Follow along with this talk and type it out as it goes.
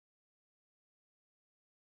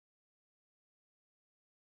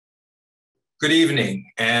Good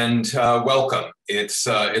evening and welcome.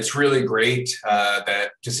 It's really great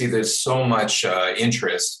to see there's so much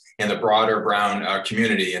interest in the broader Brown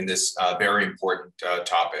community in this very important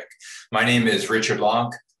topic. My name is Richard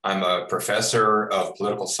Locke. I'm a professor of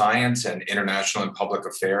political science and international and public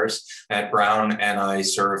affairs at Brown, and I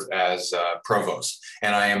serve as provost.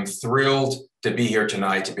 And I am thrilled to be here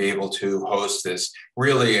tonight to be able to host this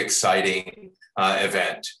really exciting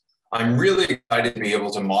event. I'm really excited to be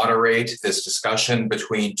able to moderate this discussion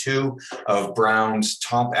between two of Brown's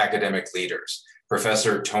top academic leaders,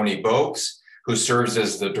 Professor Tony Bogues, who serves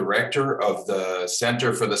as the director of the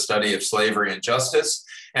Center for the Study of Slavery and Justice,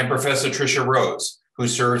 and Professor Tricia Rose, who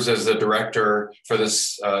serves as the director for the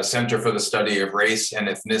Center for the Study of Race and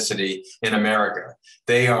Ethnicity in America.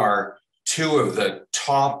 They are two of the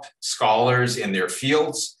top scholars in their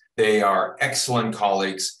fields. They are excellent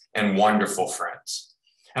colleagues and wonderful friends.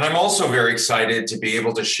 And I'm also very excited to be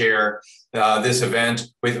able to share this event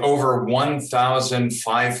with over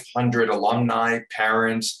 1,500 alumni,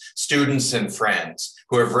 parents, students, and friends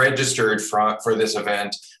who have registered for this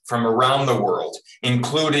event from around the world,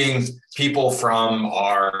 including people from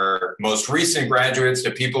our most recent graduates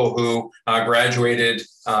to people who graduated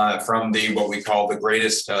from what we call the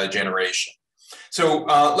greatest generation. So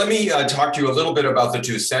let me talk to you a little bit about the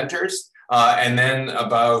two centers. And then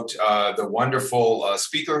about the wonderful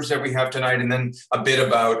speakers that we have tonight, and then a bit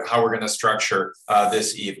about how we're going to structure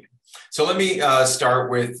this evening. So let me start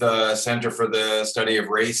with the Center for the Study of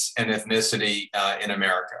Race and Ethnicity in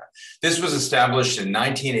America. This was established in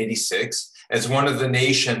 1986 as one of the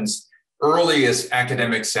nation's earliest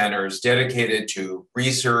academic centers dedicated to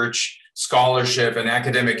research, scholarship, and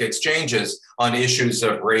academic exchanges on issues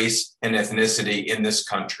of race and ethnicity in this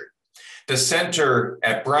country. The center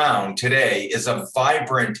at Brown today is a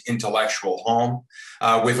vibrant intellectual home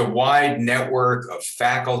with a wide network of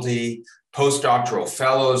faculty, postdoctoral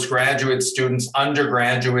fellows, graduate students,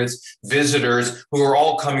 undergraduates, visitors who are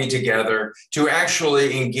all coming together to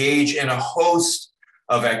actually engage in a host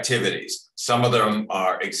of activities. Some of them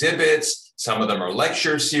are exhibits, some of them are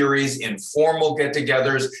lecture series, informal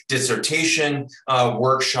get-togethers, dissertation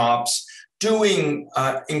workshops, doing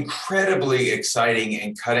incredibly exciting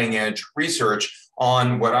and cutting-edge research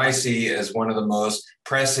on what I see as one of the most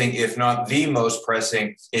pressing, if not the most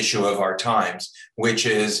pressing issue of our times, which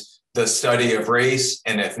is the study of race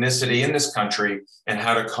and ethnicity in this country and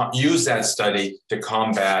how to use that study to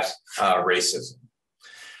combat racism.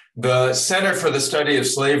 The Center for the Study of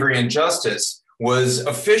Slavery and Justice was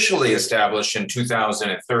officially established in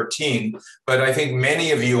 2013, but I think many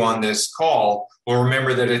of you on this call will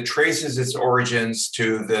remember that it traces its origins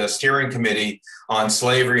to the Steering Committee on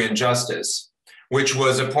Slavery and Justice, which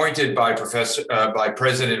was appointed by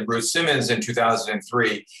President Ruth Simmons in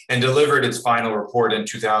 2003 and delivered its final report in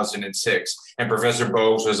 2006. And Professor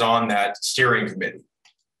Bogues was on that steering committee.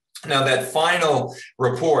 Now, that final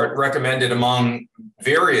report recommended, among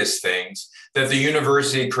various things, that the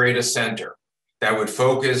university create a center that would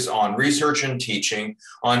focus on research and teaching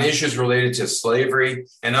on issues related to slavery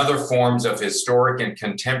and other forms of historic and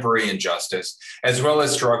contemporary injustice, as well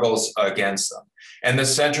as struggles against them. And the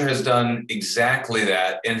center has done exactly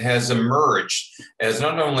that and has emerged as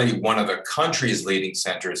not only one of the country's leading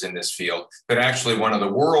centers in this field, but actually one of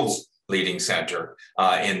the world's leading center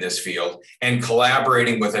in this field, and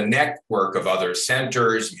collaborating with a network of other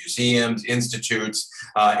centers, museums, institutes,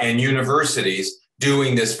 and universities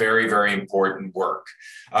doing this very, very important work.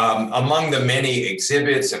 Among the many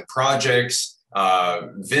exhibits and projects,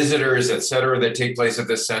 visitors, et cetera, that take place at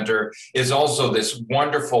this center is also this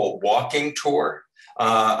wonderful walking tour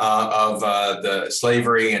of the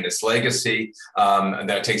slavery and its legacy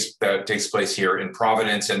that takes place here in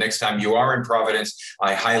Providence. And next time you are in Providence,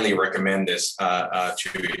 I highly recommend this to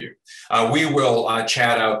you. We will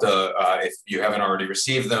chat out if you haven't already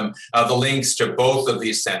received them, the links to both of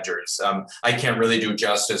these centers. I can't really do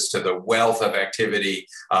justice to the wealth of activity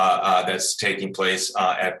that's taking place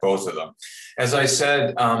at both of them. As I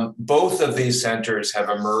said, both of these centers have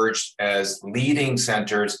emerged as leading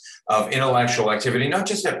centers of intellectual activity, not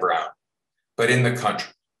just at Brown, but in the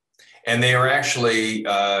country. And they are actually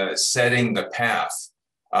setting the path,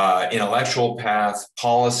 intellectual path,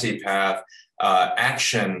 policy path,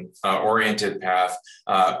 action-oriented path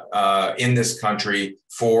in this country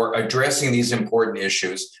for addressing these important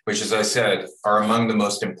issues, which, as I said, are among the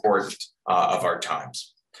most important of our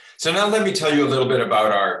times. So now let me tell you a little bit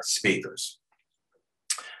about our speakers.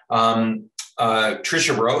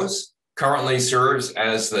 Tricia Rose currently serves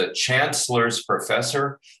as the Chancellor's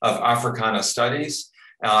Professor of Africana Studies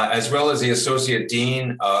as well as the Associate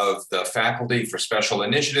Dean of the Faculty for Special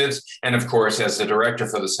Initiatives, and of course, as the Director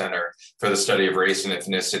for the Center for the Study of Race and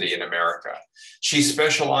Ethnicity in America. She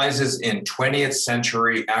specializes in 20th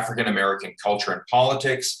century African-American culture and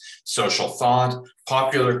politics, social thought,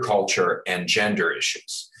 popular culture, and gender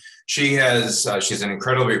issues. She's an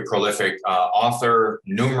incredibly prolific author,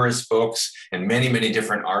 numerous books, and many, many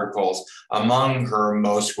different articles. Among her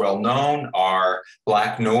most well-known are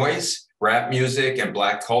Black Noise, Rap Music and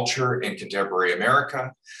Black Culture in Contemporary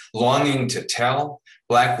America, Longing to Tell,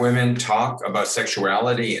 Black Women Talk About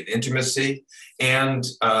Sexuality and Intimacy, and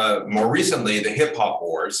more recently, the Hip Hop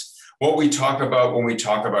Wars, what we talk about when we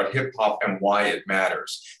talk about hip hop and why it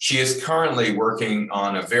matters. She is currently working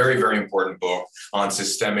on a very, very important book on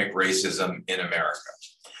systemic racism in America.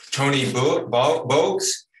 Toni Bogues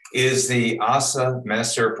is the Asa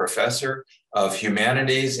Messer Professor of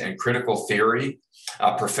Humanities and Critical Theory,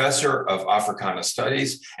 a professor of Africana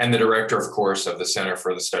Studies, and the director, of course, of the Center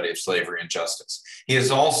for the Study of Slavery and Justice. He is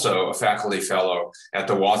also a faculty fellow at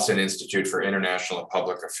the Watson Institute for International and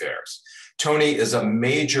Public Affairs. Toni is a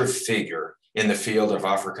major figure in the field of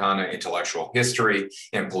Africana intellectual history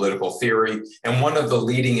and political theory, and one of the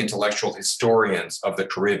leading intellectual historians of the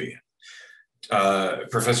Caribbean.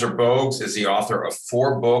 Professor Bogues is the author of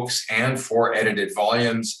 4 books and 4 edited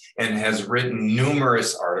volumes, and has written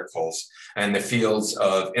numerous articles in the fields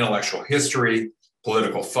of intellectual history,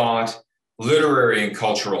 political thought, literary and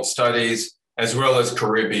cultural studies, as well as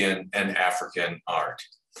Caribbean and African art.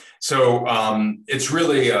 So it's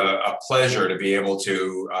really a pleasure to be able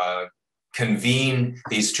to convene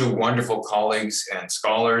these 2 wonderful colleagues and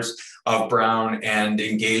scholars of Brown and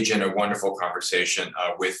engage in a wonderful conversation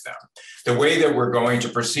with them. The way that we're going to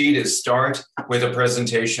proceed is start with a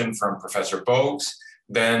presentation from Professor Bogues.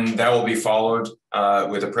 Then that will be followed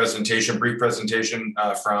with a brief presentation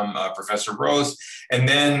from Professor Rose, and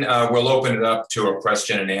then we'll open it up to a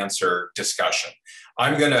question and answer discussion.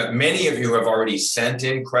 Many of you have already sent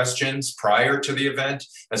in questions prior to the event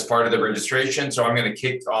as part of the registration, so I'm going to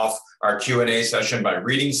kick off our Q&A session by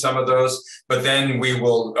reading some of those, but then we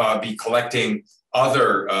will be collecting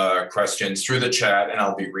other questions through the chat, and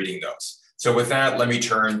I'll be reading those. So with that, let me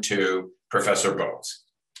turn to Professor Bogues.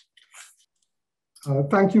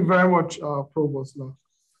 Thank you very much, Provost Locke.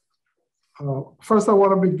 First, I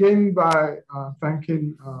want to begin by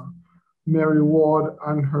thanking Mary Ward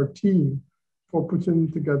and her team for putting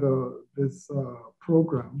together this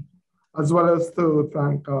program, as well as to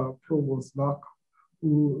thank Provost Locke,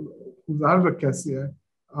 whose advocacy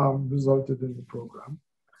resulted in the program.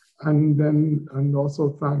 And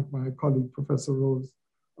also thank my colleague, Professor Rose,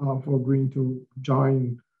 for agreeing to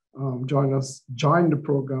join the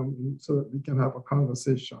program so that we can have a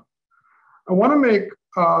conversation. I want to make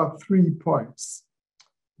 3 points.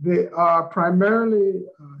 They are primarily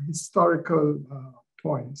historical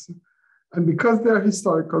points. And because they're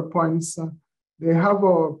historical points, they have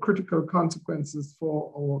critical consequences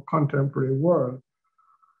for our contemporary world.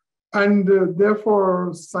 And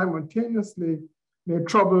therefore, simultaneously, may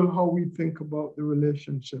trouble how we think about the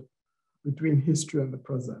relationship between history and the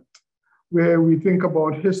present, where we think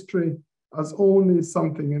about history as only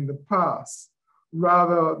something in the past,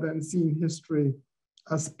 rather than seeing history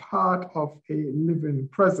as part of a living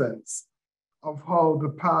presence of how the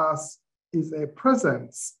past is a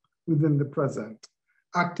presence within the present,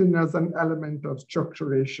 acting as an element of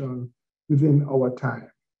structuration within our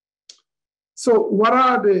time. So what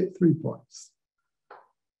are the 3 points?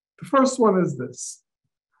 The first one is this: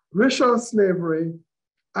 racial slavery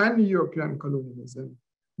and European colonialism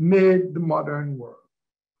made the modern world.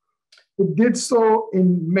 It did so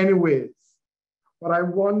in many ways, but I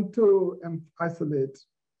want to isolate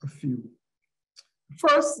a few.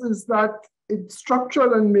 First is that it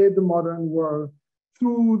structured and made the modern world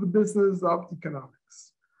through the business of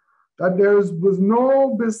economics. That there was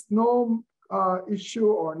no issue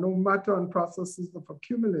or no matter and processes of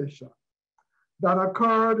accumulation that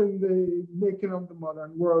occurred in the making of the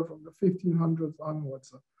modern world from the 1500s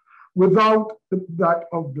onwards without that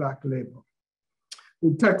of Black labor.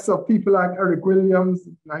 The texts of people like Eric Williams,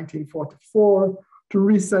 1944, to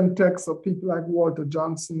recent texts of people like Walter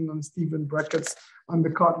Johnson and Stephen Brackett's on the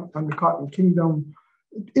Cotton Kingdom,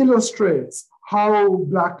 it illustrates how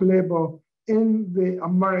Black labor in the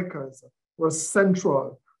Americas was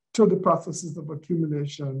central to the processes of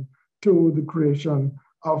accumulation, to the creation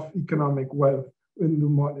of economic wealth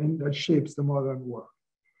that shapes the modern world.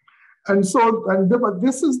 And so, but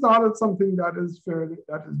this is not something that is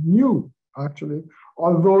new, actually,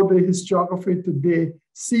 although the historiography today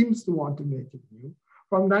seems to want to make it new.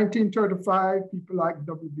 From 1935, people like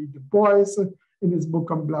W.B. Du Bois, in his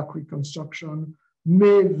book on Black Reconstruction,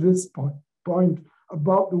 made this point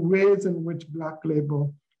about the ways in which Black labor,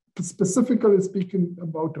 specifically speaking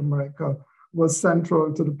about America, was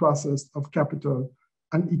central to the process of capital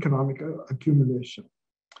and economic accumulation.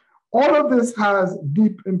 All of this has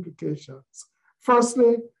deep implications.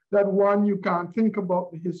 Firstly, that one, you can't think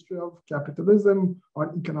about the history of capitalism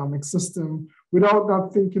or economic system without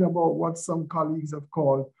not thinking about what some colleagues have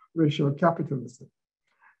called racial capitalism.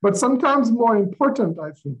 But sometimes more important,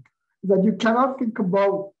 I think, is that you cannot think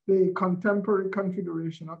about the contemporary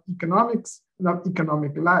configuration of economics and of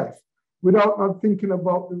economic life without not thinking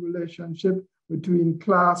about the relationship between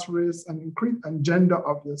class, race, and gender,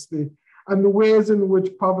 obviously, and the ways in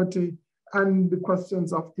which poverty and the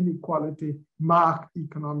questions of inequality mark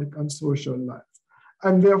economic and social life.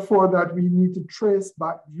 And therefore that we need to trace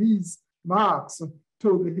back these marks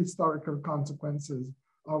to the historical consequences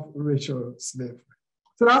of racial slavery.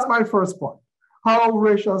 So that's my first point, how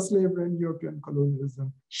racial slavery and European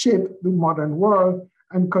colonialism shaped the modern world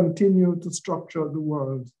and continue to structure the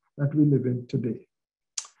world that we live in today.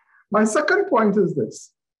 My second point is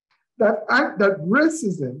this, that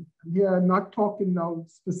racism, and here I'm not talking now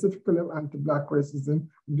specifically of anti-Black racism,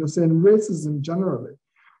 I'm just saying racism generally.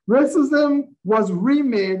 Racism was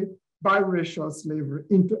remade by racial slavery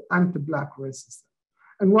into anti-Black racism.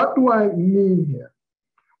 And what do I mean here?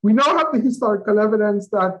 We now have the historical evidence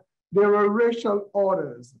that there were racial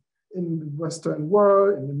orders in the Western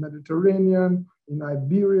world, in the Mediterranean, in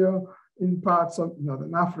Iberia, in parts of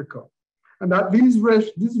Northern Africa. And that these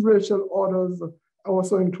racial orders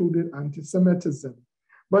also included anti-Semitism.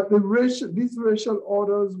 But these racial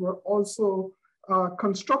orders were also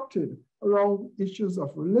constructed around issues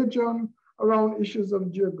of religion, around issues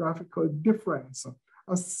of geographical difference,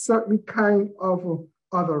 a certain kind of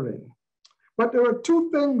othering. But there were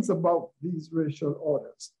two things about these racial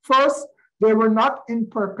orders. First, they were not in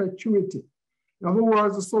perpetuity. In other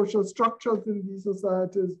words, the social structures in these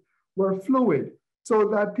societies were fluid, so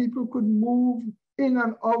that people could move in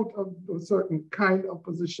and out of a certain kind of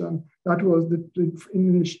position that was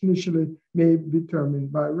initially may be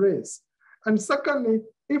determined by race. And secondly,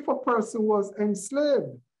 if a person was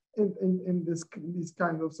enslaved in this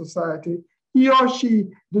kind of society, he or she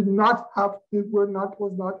was not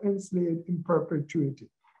enslaved in perpetuity.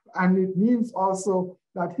 And it means also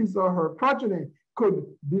that his or her progeny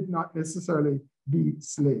did not necessarily be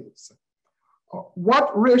slaves.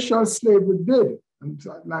 What racial slavery did, and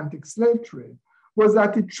Atlantic slave trade, was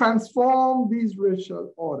that it transformed these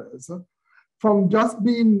racial orders from just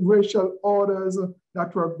being racial orders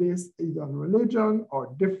that were based either on religion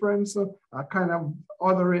or difference, a kind of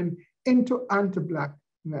othering, into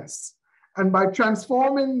anti-Blackness. And by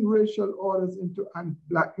transforming racial orders into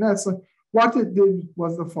anti-Blackness, what it did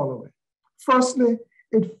was the following. Firstly,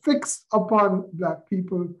 it fixed upon Black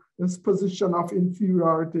people this position of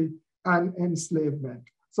inferiority and enslavement.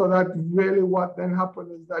 So that really what then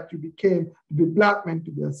happened is that you became, to be Black meant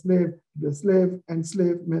to be a slave,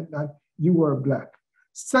 enslaved meant that you were Black.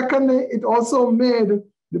 Secondly, it also made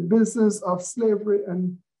the business of slavery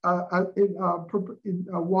and one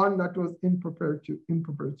that was in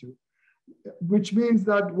perpetuity, which means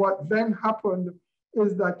that what then happened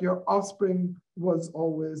is that your offspring was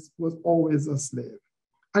always a slave.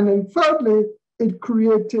 And then thirdly, it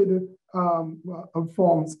created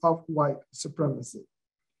forms of white supremacy.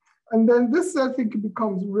 And then this, I think,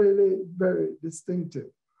 becomes really very distinctive,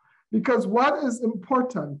 because what is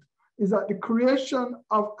important is that the creation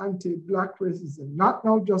of anti-Black racism, not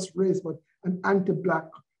now just race, but an anti-Black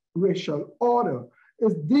racial order,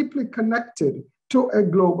 is deeply connected to a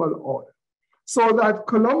global order. So that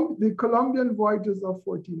the Columbian voyages of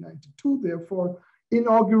 1492, therefore,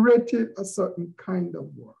 inaugurated a certain kind of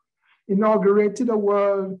world, inaugurated a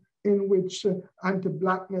world in which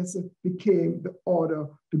anti-Blackness became the order,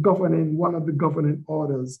 one of the governing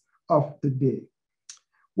orders of the day.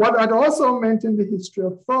 What that also meant in the history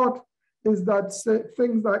of thought is that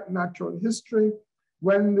things like natural history,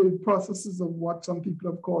 when the processes of what some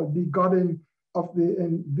people have called begodding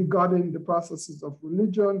the processes of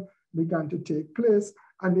religion began to take place,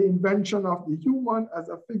 and the invention of the human as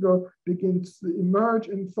a figure begins to emerge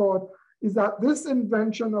in thought, is that this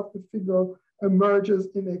invention of the figure emerges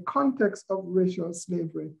in a context of racial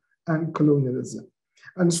slavery and colonialism.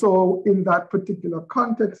 And so in that particular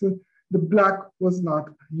context, the Black was not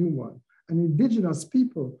human, and indigenous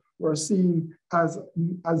people were seen as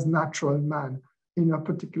natural man in a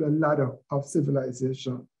particular ladder of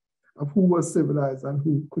civilization, of who was civilized and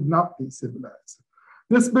who could not be civilized.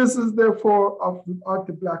 This business, therefore, of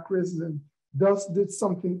anti-Black racism did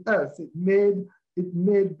something else. It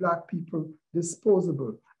made Black people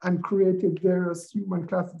disposable. and created various human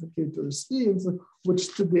classificatory schemes,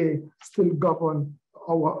 which today still govern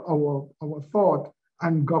our thought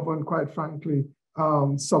and govern, quite frankly,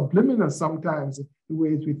 subliminal sometimes the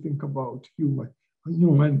ways we think about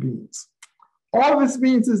human beings. All this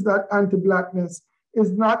means is that anti-Blackness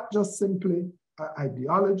is not just simply an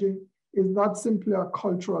ideology, is not simply a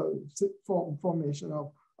cultural formation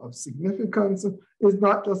of significance, is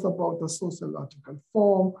not just about a sociological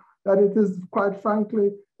form, that it is, quite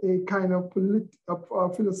frankly, a kind of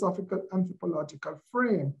philosophical, anthropological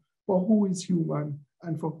frame for who is human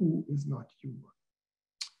and for who is not human.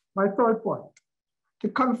 My third point, to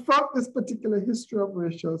confront this particular history of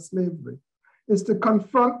racial slavery is to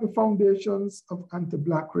confront the foundations of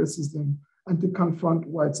anti-Black racism and to confront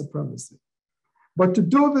white supremacy. But to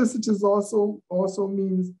do this, it is also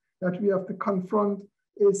means that we have to confront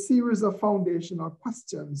a series of foundational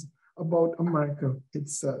questions about America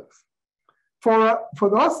itself.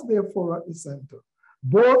 For us, therefore, at the center,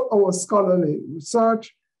 both our scholarly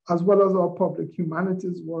research as well as our public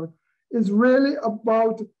humanities work is really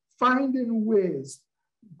about finding ways,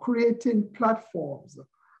 creating platforms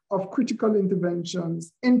of critical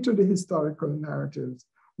interventions into the historical narratives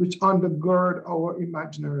which undergird our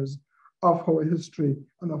imaginaries of our history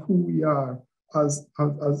and of who we are as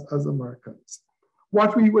Americans.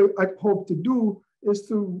 What we will hope to do is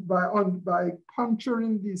to, by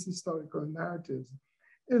puncturing these historical narratives,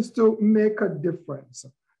 is to make a difference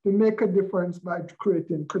by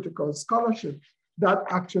creating critical scholarship that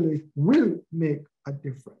actually will make a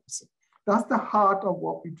difference. That's the heart of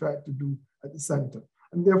what we try to do at the center.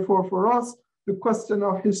 And therefore, for us, the question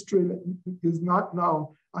of history is not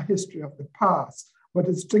now a history of the past, but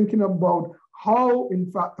it's thinking about how,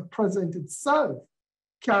 in fact, the present itself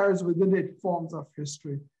carries within it forms of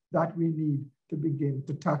history that we need to begin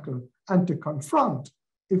to tackle and to confront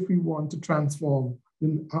if we want to transform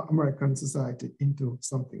the American society into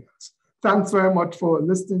something else. Thanks very much for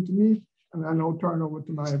listening to me, and I now turn over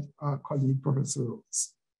to my colleague, Professor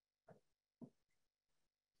Rose.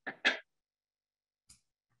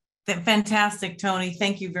 Fantastic, Tony.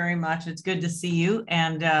 Thank you very much. It's good to see you.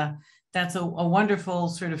 And that's a wonderful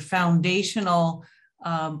sort of foundational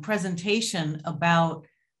presentation about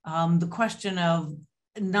the question of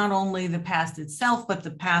not only the past itself, but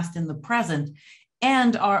the past and the present,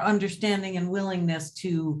 and our understanding and willingness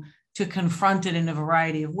to confront it in a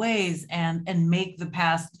variety of ways and make the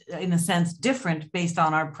past, in a sense, different based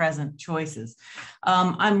on our present choices.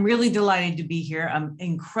 I'm really delighted to be here. I'm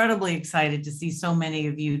incredibly excited to see so many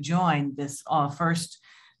of you join this first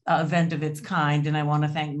event of its kind. And I want to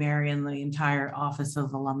thank Mary and the entire Office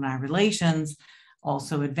of Alumni Relations,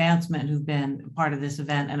 also Advancement, who've been part of this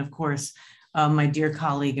event. And of course, my dear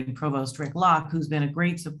colleague and Provost Rick Locke, who's been a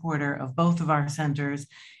great supporter of both of our centers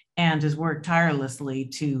and has worked tirelessly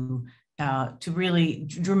to really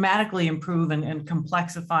dramatically improve and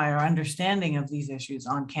complexify our understanding of these issues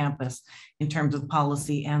on campus in terms of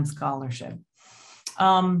policy and scholarship.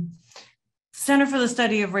 Center for the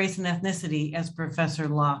Study of Race and Ethnicity, as Professor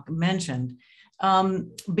Locke mentioned,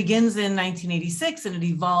 begins in 1986 and it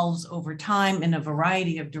evolves over time in a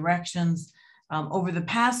variety of directions. Over the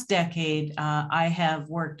past decade, I have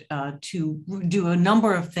worked to do a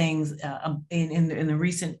number of things in the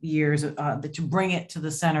recent years to bring it to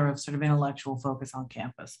the center of sort of intellectual focus on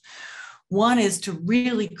campus. One is to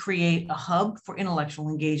really create a hub for intellectual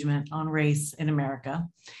engagement on race in America.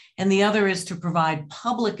 And the other is to provide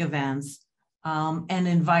public events and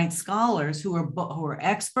invite scholars who are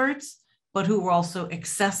experts, but who are also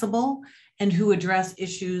accessible and who address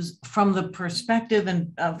issues from the perspective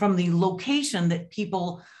and from the location that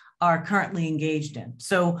people are currently engaged in.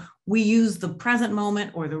 So we use the present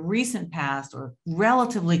moment or the recent past or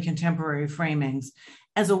relatively contemporary framings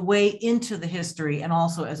as a way into the history and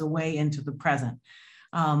also as a way into the present.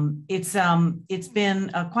 It's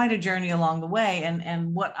been quite a journey along the way,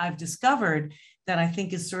 and what I've discovered that I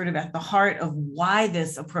think is sort of at the heart of why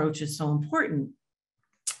this approach is so important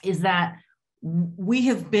is that we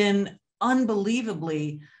have been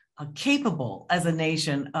unbelievably capable as a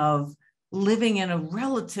nation of living in a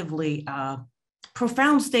relatively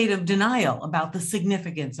profound state of denial about the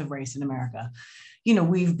significance of race in America. You know,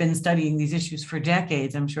 we've been studying these issues for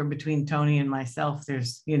decades. I'm sure between Tony and myself,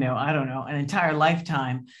 there's, I don't know, an entire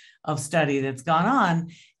lifetime of study that's gone on.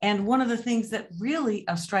 And one of the things that really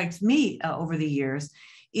strikes me over the years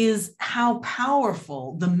is how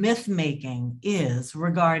powerful the myth making is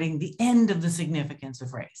regarding the end of the significance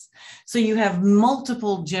of race. So you have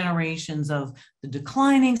multiple generations of the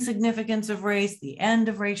declining significance of race, the end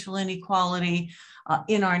of racial inequality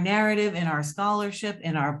in our narrative, in our scholarship,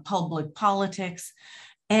 in our public politics.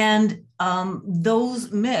 And those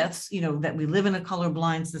myths, that we live in a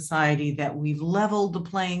colorblind society, that we've leveled the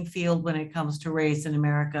playing field when it comes to race in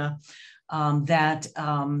America, that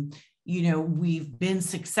we've been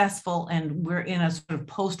successful and we're in a sort of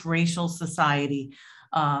post-racial society,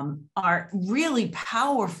 are really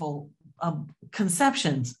powerful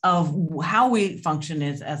conceptions of how we function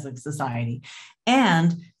as a society.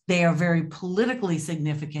 And they are very politically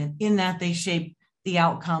significant in that they shape the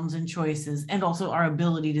outcomes and choices, and also our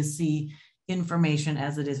ability to see information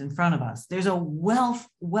as it is in front of us. There's a wealth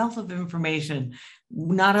of information,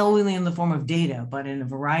 not only in the form of data, but in a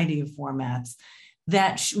variety of formats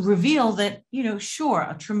that reveal that, sure,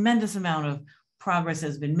 a tremendous amount of progress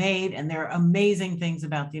has been made, and there are amazing things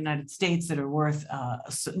about the United States that are worth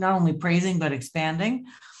not only praising, but expanding.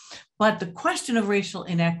 But the question of racial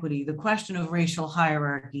inequity, the question of racial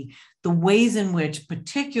hierarchy, the ways in which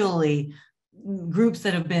particularly groups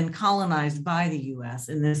that have been colonized by the US,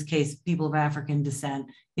 in this case, people of African descent,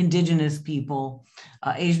 indigenous people,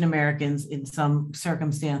 Asian Americans in some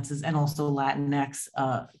circumstances, and also Latinx,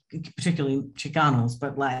 particularly Chicanos,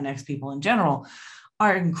 but Latinx people in general,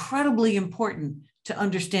 are incredibly important to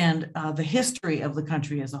understand the history of the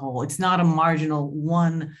country as a whole. It's not a marginal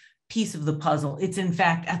one piece of the puzzle. It's in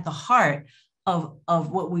fact at the heart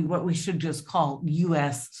of what we should just call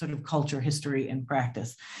US sort of culture, history, and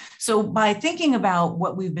practice. So by thinking about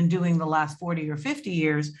what we've been doing the last 40 or 50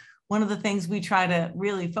 years, one of the things we try to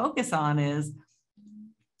really focus on is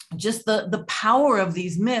just the power of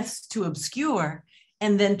these myths to obscure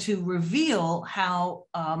and then to reveal how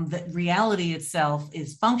the reality itself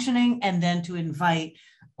is functioning, and then to invite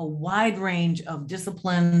a wide range of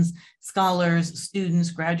disciplines, scholars,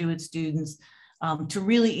 students, graduate students, to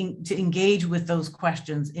really to engage with those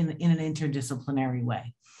questions in an interdisciplinary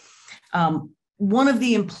way. One of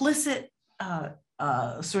the implicit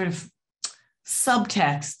sort of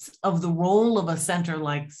subtexts of the role of a center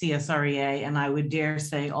like CSREA, and I would dare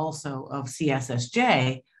say also of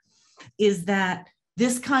CSSJ, is that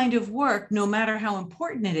this kind of work, no matter how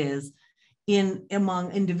important it is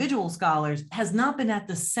among individual scholars, has not been at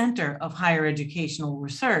the center of higher educational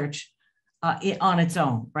research on its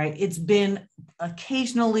own, right? It's been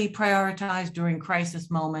occasionally prioritized during crisis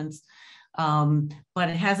moments, but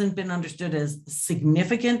it hasn't been understood as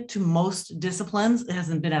significant to most disciplines. It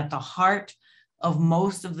hasn't been at the heart of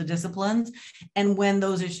most of the disciplines. And when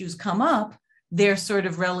those issues come up, they're sort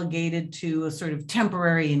of relegated to a sort of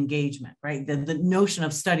temporary engagement, right? The notion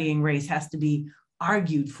of studying race has to be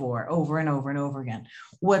argued for over and over and over again.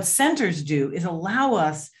 What centers do is allow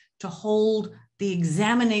us to hold the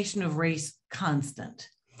examination of race constant,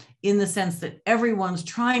 in the sense that everyone's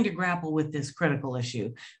trying to grapple with this critical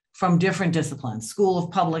issue from different disciplines: School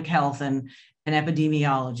of Public Health and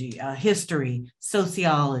epidemiology, history,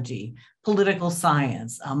 sociology, political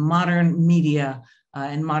science, modern media,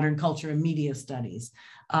 and modern culture and media studies,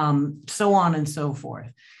 so on and so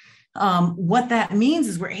forth. What that means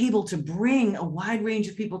is we're able to bring a wide range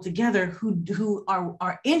of people together who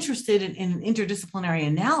are interested in interdisciplinary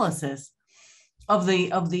analysis of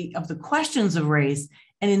the questions of race,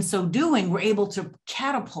 and in so doing, we're able to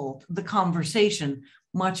catapult the conversation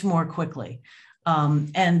much more quickly.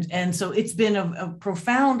 And so it's been a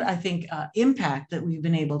profound, I think, impact that we've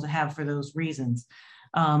been able to have for those reasons.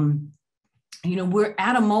 We're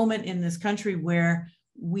at a moment in this country where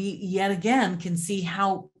we yet again can see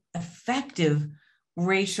how effective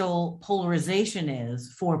racial polarization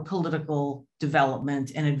is for political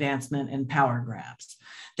development and advancement and power grabs,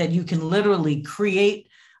 that you can literally create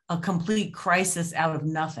a complete crisis out of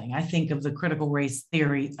nothing. I think of the critical race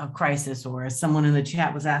theory of crisis, or as someone in the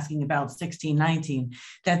chat was asking about 1619,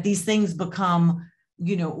 that these things become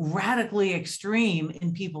radically extreme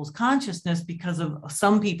in people's consciousness because of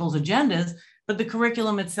some people's agendas, but the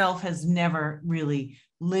curriculum itself has never really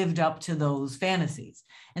lived up to those fantasies.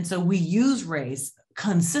 And so we use race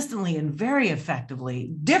consistently and very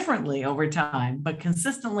effectively, differently over time, but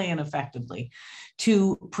consistently and effectively,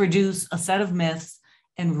 to produce a set of myths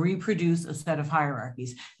and reproduce a set of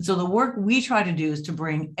hierarchies. And so the work we try to do is to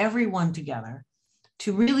bring everyone together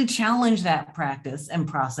to really challenge that practice and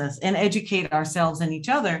process and educate ourselves and each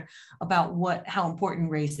other about how important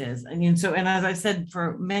race is. And as I said,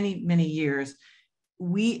 for many, many years,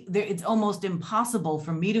 it's almost impossible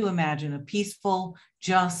for me to imagine a peaceful,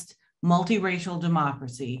 just, multiracial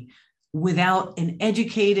democracy without an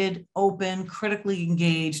educated, open, critically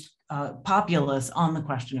engaged populace on the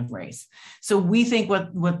question of race. So we think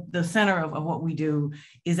what the center of what we do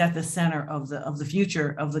is at the center of the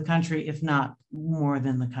future of the country, if not more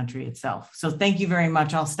than the country itself. So thank you very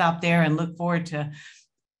much. I'll stop there and look forward to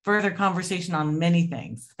further conversation on many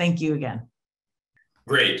things. Thank you again.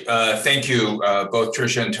 Great. Thank you, both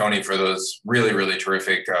Tricia and Tony, for those really, really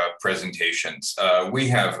terrific presentations. We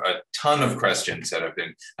have a ton of questions that have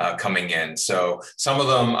been coming in. So some of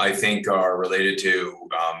them I think are related to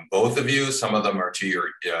both of you. Some of them are to your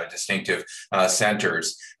distinctive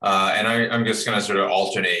centers. And I'm just going to sort of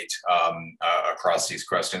alternate across these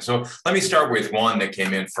questions. So let me start with one that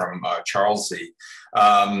came in from Charles Z,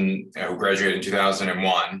 who graduated in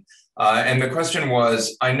 2001. And the question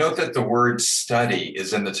was, I note that the word study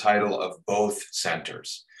is in the title of both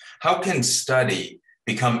centers. How can study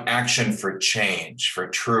become action for change, for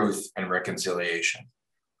truth and reconciliation?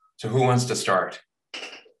 So who wants to start?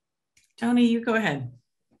 Tony, you go ahead.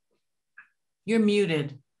 You're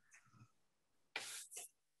muted.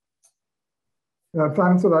 Yeah,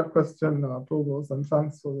 thanks for that question, Provost, and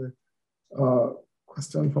thanks for the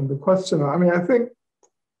question from the questioner. I mean, I think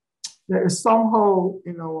there is somehow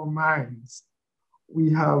in our minds,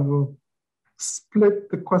 we have split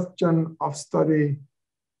the question of study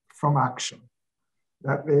from action.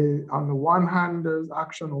 That on the one hand, there's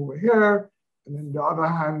action over here, and then the other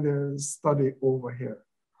hand, there's study over here.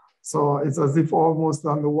 So it's as if almost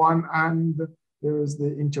on the one hand, there's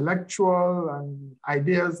the intellectual and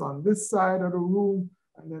ideas on this side of the room,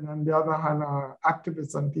 and then on the other hand are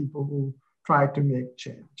activists and people who try to make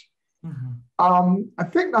change. Mm-hmm. I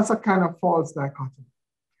think that's a kind of false dichotomy.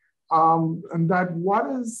 And that what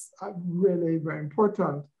is really very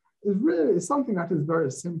important is really something that is very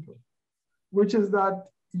simple, which is that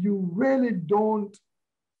you really don't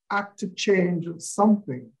act to change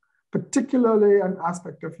something, particularly an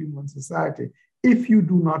aspect of human society, if you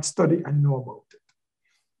do not study and know about it.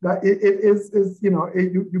 That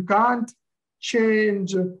you can't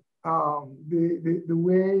change the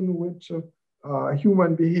way in which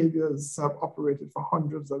human behaviors have operated for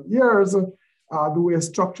hundreds of years, the way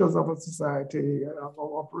structures of a society have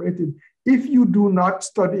operated, if you do not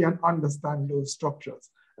study and understand those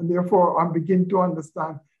structures. And therefore, begin to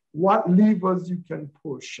understand what levers you can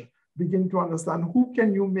push, begin to understand who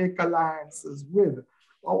can you make alliances with,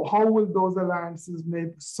 or how will those alliances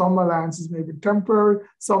some alliances may be temporary,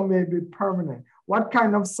 some may be permanent. What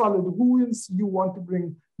kind of who you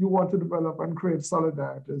want to develop and create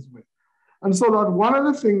solidarities with. And so that one of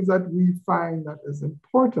the things that we find that is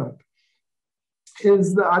important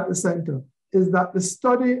is that at the center is that the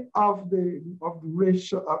study of the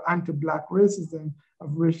racial, anti-Black racism,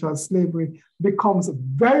 of racial slavery becomes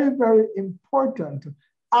very, very important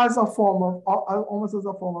as a form of, almost as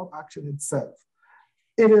a form of action itself.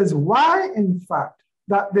 It is why, in fact,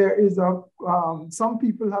 that there is some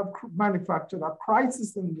people have manufactured a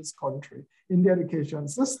crisis in this country, in the education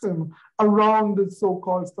system, around the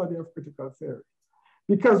so-called study of critical theory.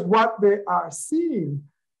 Because what they are seeing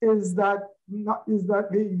is that you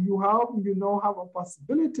now have a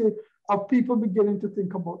possibility of people beginning to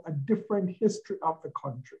think about a different history of the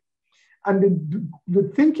country. And the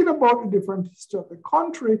thinking about the different history of the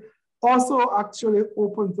country also actually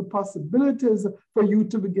opens the possibilities for you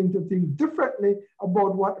to begin to think differently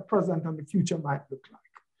about what the present and the future might look like.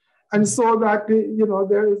 And so that,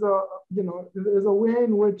 there is a way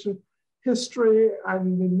in which history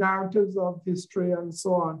and the narratives of history and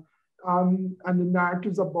so on, and the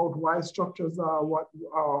narratives about why structures are what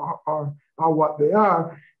they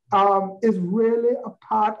are, is really a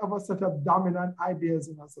part of a set of dominant ideas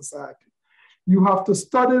in a society. You have to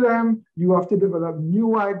study them, you have to develop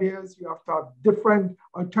new ideas, you have to have different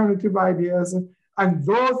alternative ideas, and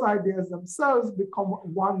those ideas themselves become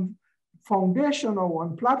one foundation or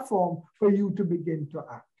one platform for you to begin to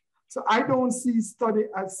act. So I don't see study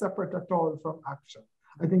as separate at all from action.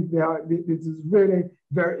 I think this is really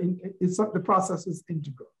the process is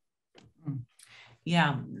integral.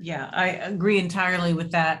 Yeah, I agree entirely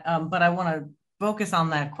with that, but I want to focus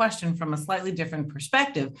on that question from a slightly different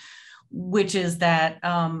perspective, which is that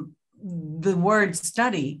the word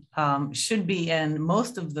study should be in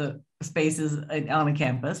most of the spaces on a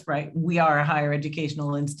campus, right? We are a higher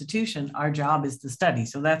educational institution. Our job is to study.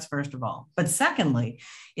 So that's first of all. But secondly,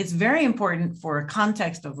 it's very important for a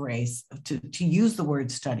context of race to use the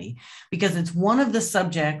word study, because it's one of the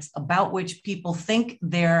subjects about which people think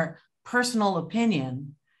their personal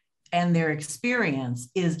opinion and their experience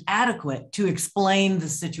is adequate to explain the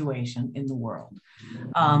situation in the world.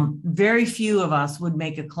 Very few of us would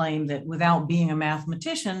make a claim that without being a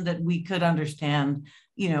mathematician, that we could understand,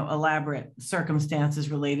 elaborate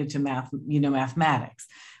circumstances related to mathematics,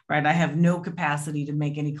 right? I have no capacity to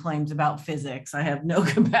make any claims about physics. I have no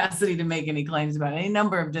capacity to make any claims about any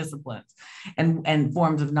number of disciplines and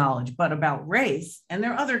forms of knowledge, but about race, and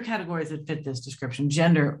there are other categories that fit this description.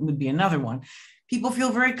 Gender would be another one. People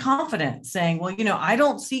feel very confident saying, well, I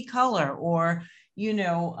don't see color, or,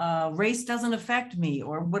 race doesn't affect me,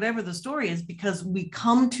 or whatever the story is, because we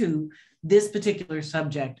come to this particular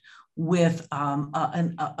subject with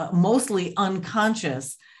a mostly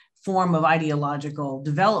unconscious form of ideological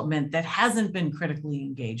development that hasn't been critically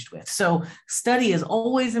engaged with. So study is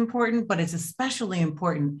always important, but it's especially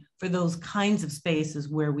important for those kinds of spaces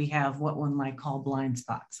where we have what one might call blind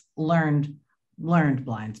spots, learned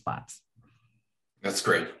blind spots. That's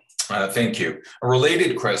great. Thank you. A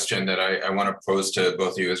related question that I want to pose to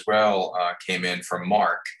both of you as well came in from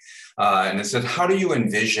Mark. And it said, how do you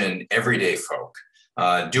envision everyday folk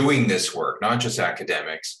doing this work, not just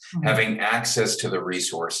academics, having access to the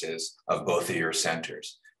resources of both of your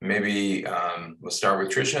centers? Maybe we'll start with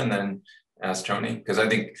Tricia and then ask Tony, because I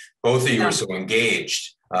think both of you are so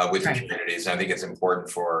engaged with the communities. I think it's important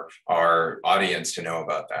for our audience to know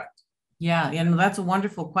about that. Yeah, and that's a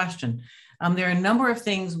wonderful question. There are a number of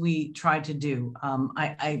things we try to do.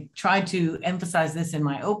 I tried to emphasize this in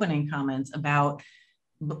my opening comments about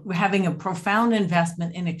having a profound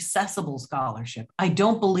investment in accessible scholarship. I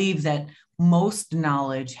don't believe that most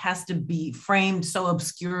knowledge has to be framed so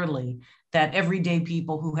obscurely that everyday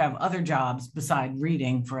people who have other jobs beside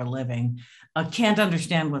reading for a living can't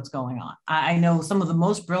understand what's going on. I know some of the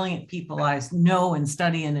most brilliant people I know and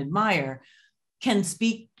study and admire can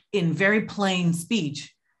speak in very plain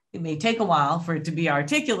speech. It may take a while for it to be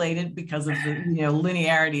articulated because of the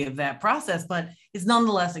linearity of that process, but it's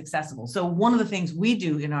nonetheless accessible. So one of the things we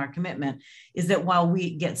do in our commitment is that while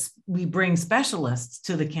we bring specialists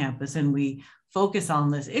to the campus and we focus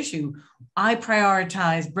on this issue, I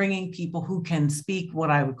prioritize bringing people who can speak what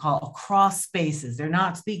I would call across spaces. They're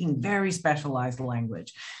not speaking very specialized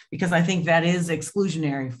language, because I think that is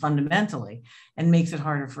exclusionary fundamentally and makes it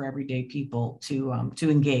harder for everyday people to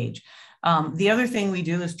engage. The other thing we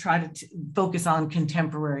do is try to focus on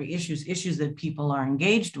contemporary issues that people are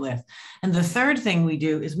engaged with. And the third thing we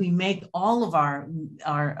do is we make all of our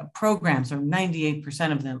programs, or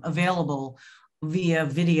 98% of them, available via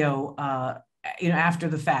video after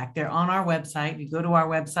the fact. They're on our website. You go to our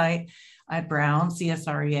website at Brown,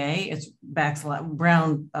 CSREA, it's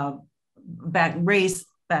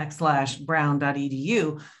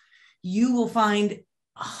race/brown.edu. You will find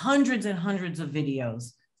hundreds and hundreds of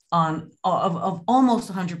videos of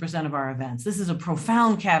almost 100% of our events. This is a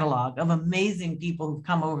profound catalog of amazing people who've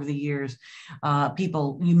come over the years,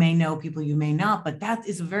 people you may know, people you may not, but that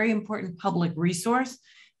is a very important public resource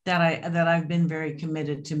that I've been very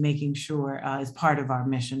committed to making sure is part of our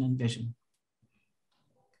mission and vision.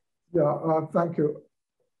 Yeah, thank you.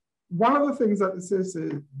 One of the things that the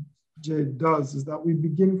CSSJ does is that we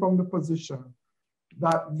begin from the position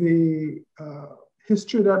that the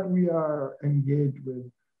history that we are engaged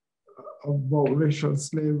with about racial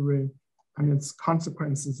slavery and its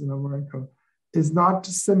consequences in America is not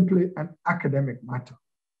simply an academic matter.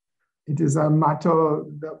 It is a matter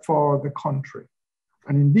for the country.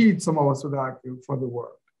 And indeed, some of us would argue for the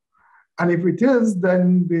world. And if it is,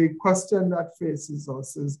 then the question that faces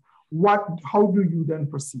us is, how do you then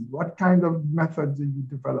proceed? What kind of methods do you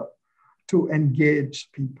develop to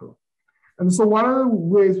engage people? And so one of the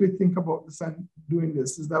ways we think about doing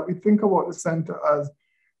this is that we think about the center as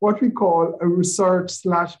what we call a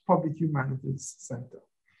research/public humanities center.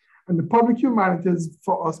 And the public humanities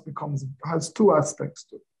for us has two aspects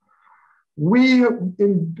to it. When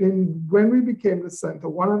we became the center,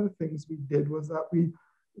 one of the things we did was that we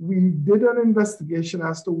did an investigation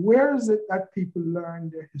as to where is it that people learn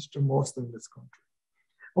their history most in this country.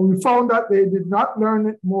 And we found that they did not learn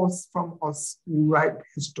it most from us who write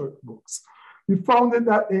historic books. We found out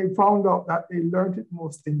that they learned it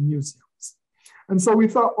most in museums. And so we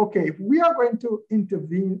thought, okay, if we are going to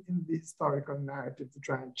intervene in the historical narrative to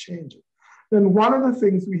try and change it, then one of the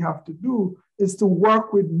things we have to do is to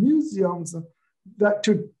work with museums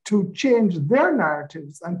to change their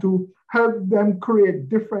narratives and to help them create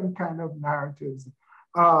different kind of narratives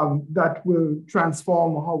that will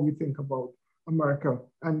transform how we think about America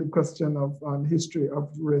and the question of history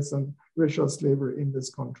of race and racial slavery in this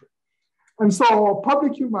country. And so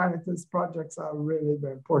public humanities projects are really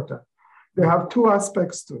very important. They have two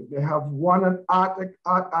aspects to it. They have an art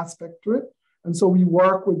aspect to it. And so we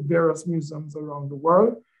work with various museums around the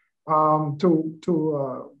world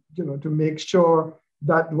to make sure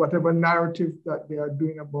that whatever narrative that they are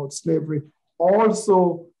doing about slavery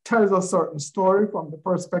also tells a certain story from the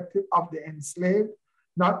perspective of the enslaved,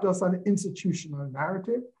 not just an institutional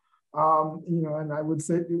narrative. And I would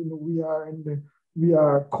say, we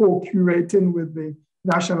are co-curating with the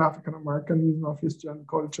National African American Museum of History and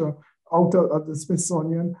Culture out of the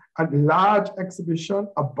Smithsonian, a large exhibition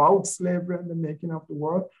about slavery and the making of the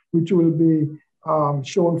world, which will be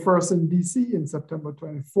shown first in DC in September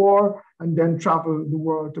 24, and then traveled the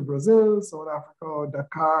world to Brazil, South Africa,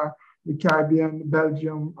 Dakar, the Caribbean,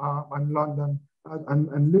 Belgium, and London,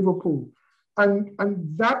 and Liverpool. And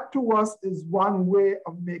that to us is one way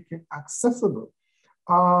of making accessible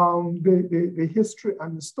the history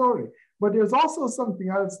and the story. But there's also something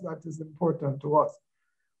else that is important to us.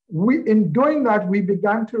 In doing that, we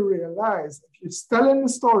began to realize if you're telling the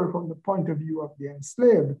story from the point of view of the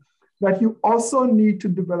enslaved, that you also need to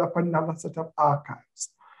develop another set of archives.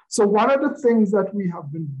 So one of the things that we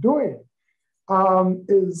have been doing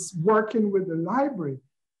is working with the library,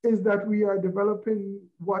 is that we are developing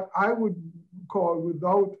what I would call,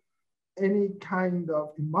 without any kind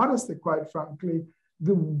of immodesty, quite frankly,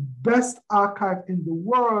 the best archive in the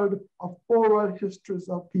world of oral histories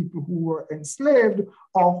of people who were enslaved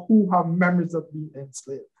or who have memories of being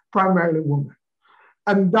enslaved, primarily women.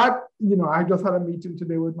 And that, I just had a meeting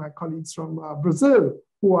today with my colleagues from Brazil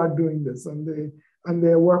who are doing this, and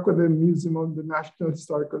they work with the Museum of the National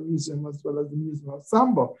Historical Museum as well as the Museum of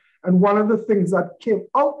Samba. And one of the things that came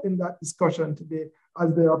out in that discussion today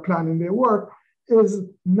as they are planning their work is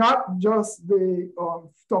not just the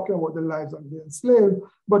talking about the lives of the enslaved,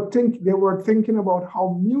 but they were thinking about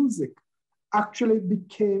how music actually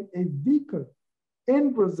became a vehicle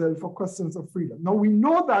in Brazil for questions of freedom. Now we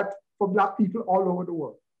know that for Black people all over the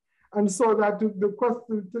world. And so that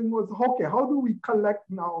the thing was, okay, how do we collect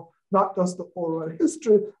now not just the oral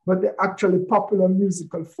history, but the actually popular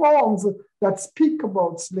musical forms that speak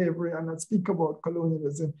about slavery and that speak about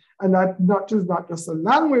colonialism, and that not just a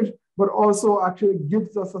language, but also actually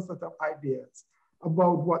gives us a set of ideas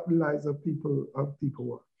about what the lives of people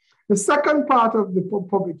were. The second part of the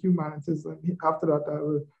public humanities, and after that I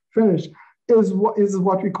will finish, is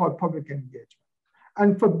what we call public engagement.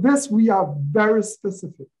 And for this, we are very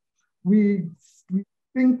specific. We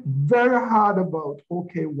think very hard about,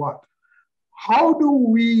 okay, how do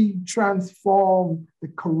we transform the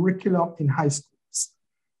curriculum in high schools?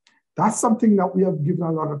 That's something that we have given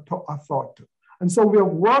a lot of thought to. And so we have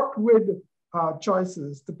worked with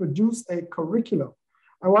Choices to produce a curriculum.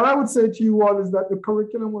 And what I would say to you all is that the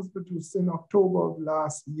curriculum was produced in October of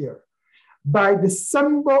last year. By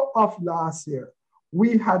December of last year,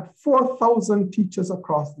 we had 4,000 teachers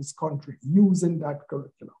across this country using that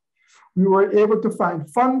curriculum. We were able to find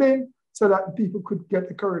funding so that people could get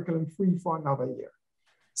the curriculum free for another year.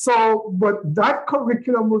 So, but that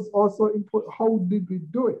curriculum was also important. How did we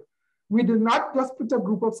do it? We did not just put a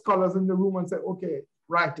group of scholars in the room and say, okay,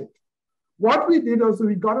 write it. What we did was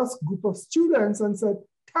we got a group of students and said,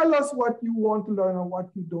 tell us what you want to learn and what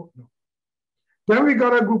you don't know. Then we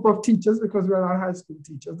got a group of teachers, because we're not high school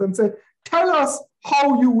teachers, and said, tell us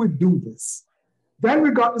how you would do this. Then we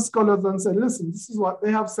got the scholars and said, listen, this is what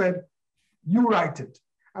they have said, you write it.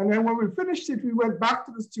 And then when we finished it, we went back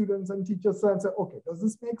to the students and teachers and said, okay, does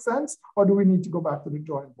this make sense? Or do we need to go back to the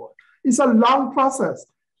drawing board? It's a long process,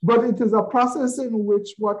 but it is a process in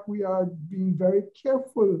which what we are being very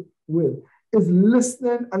careful with is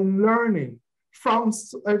listening and learning from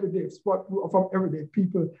everyday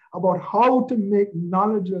people about how to make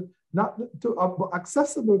knowledge not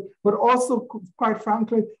accessible, but also, quite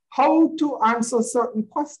frankly, how to answer certain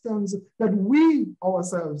questions that we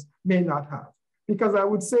ourselves may not have. Because I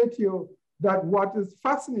would say to you that what is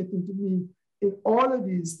fascinating to me in all of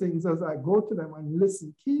these things as I go to them and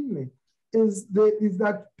listen keenly is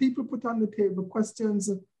that people put on the table questions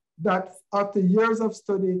that after years of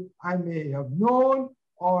study, I may have known,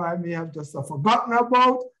 or I may have just forgotten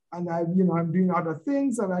about, and I'm doing other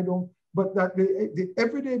things and I don't, but that the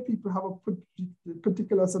everyday people have a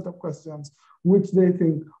particular set of questions which they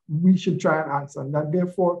think we should try and answer. And that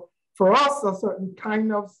therefore, for us, a certain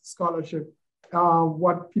kind of scholarship,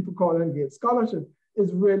 what people call engaged scholarship,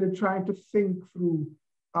 is really trying to think through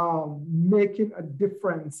making a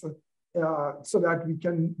difference so that we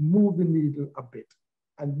can move the needle a bit.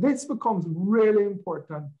 And this becomes really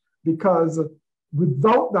important, because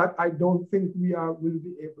without that, I don't think will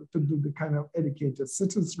be able to do the kind of educated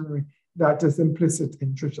citizenry that is implicit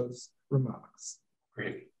in Tricia's remarks.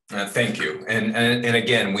 Great. Thank you. And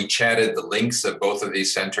again, we chatted the links of both of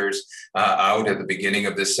these centers out at the beginning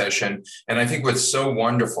of this session. And I think what's so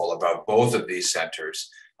wonderful about both of these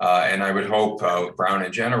centers, and I would hope Brown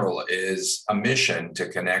in general, is a mission to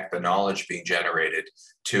connect the knowledge being generated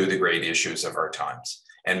to the great issues of our times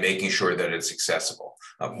and making sure that it's accessible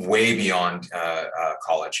way beyond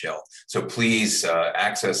College Hill. So please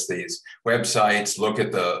access these websites, look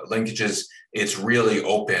at the linkages. It's really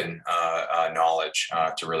open knowledge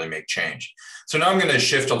to really make change. So now I'm going to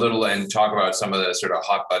shift a little and talk about some of the sort of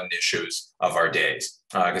hot button issues of our days,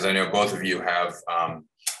 because I know both of you have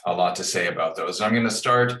a lot to say about those. I'm going to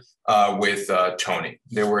start with Tony.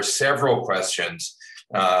 There were several questions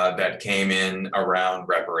that came in around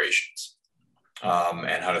reparations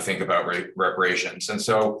and how to think about reparations. And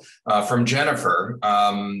so from Jennifer,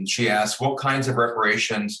 she asked, what kinds of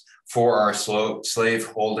reparations for our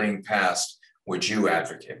slave-holding past would you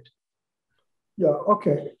advocate? Yeah,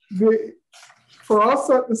 okay. For us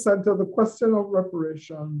at the center, the question of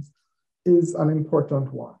reparations is an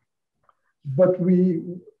important one. But we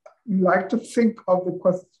like to think of the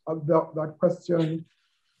question that question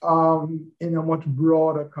in a much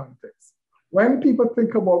broader context. When people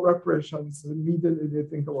think about reparations, immediately they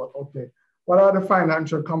think about, okay, what are the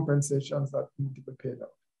financial compensations that need to be paid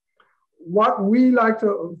out? What we like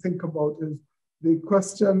to think about is the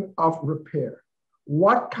question of repair.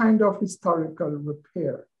 What kind of historical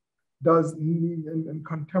repair does need and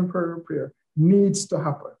contemporary repair needs to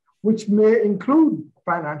happen, which may include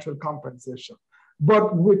financial compensation,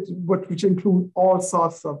 but which include all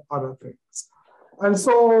sorts of other things. And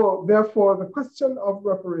so therefore the question of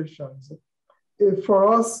reparations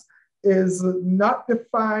for us is not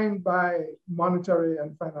defined by monetary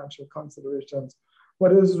and financial considerations,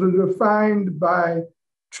 but is defined by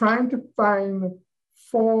trying to find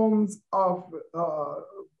forms of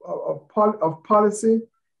policy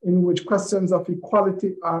in which questions of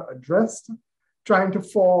equality are addressed, trying to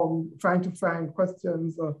find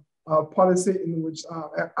questions of policy in which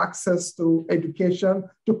access to education,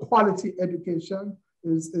 to quality education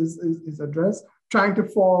is addressed, trying to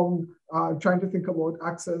think about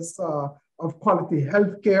access of quality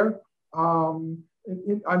healthcare,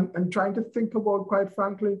 and trying to think about, quite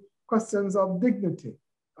frankly, questions of dignity.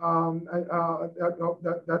 In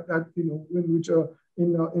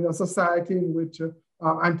a society in which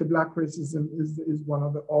anti-Black racism is one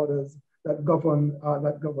of the orders that govern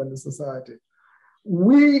the society.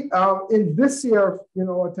 We in this year,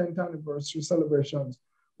 our 10th anniversary celebrations,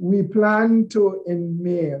 we plan to in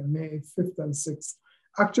May 5th and 6th,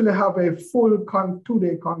 actually have a full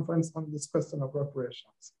 2-day conference on this question of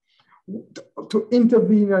reparations, to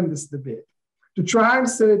intervene in this debate, to try and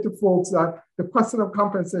say to folks that the question of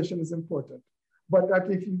compensation is important, but that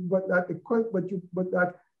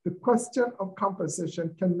the question of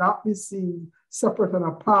compensation cannot be seen separate and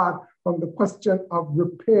apart from the question of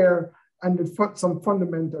repair and some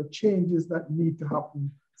fundamental changes that need to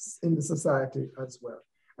happen in the society as well.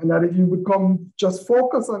 And that if you become just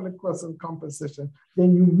focused on the question of compensation,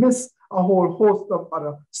 then you miss a whole host of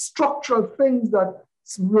other structural things that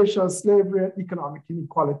racial slavery and economic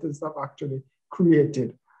inequalities have actually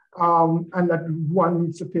created, and that one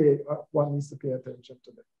needs to pay attention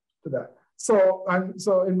to that. So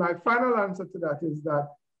in my final answer to that is that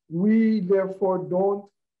we therefore don't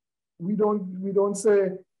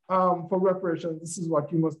say for reparations, this is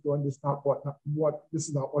what you must do, and this is not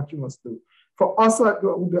what you must do. For us,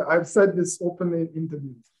 I've said this openly in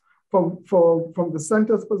interviews. From the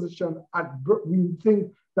center's position, we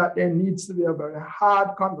think that there needs to be a very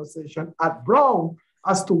hard conversation at Brown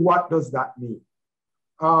as to what does that mean,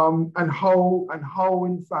 and how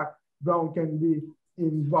in fact Brown can be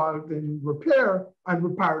involved in repair and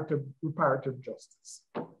reparative justice.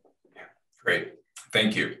 Great,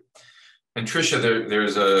 thank you. And Tricia,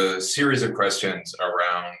 there's a series of questions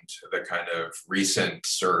around the kind of recent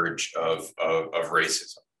surge of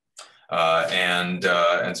racism. And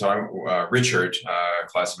so Richard,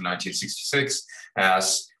 class of 1966,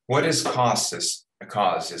 asks, what has caused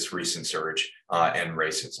this recent surge in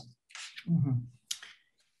racism? Mm-hmm.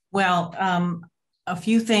 Well, a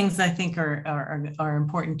few things I think are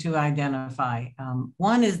important to identify.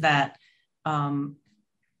 One is that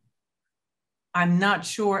I'm not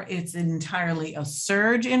sure it's entirely a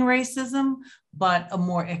surge in racism, but a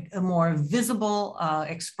more visible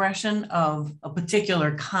expression of a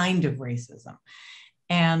particular kind of racism.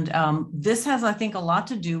 And this has, I think, a lot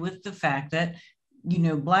to do with the fact that,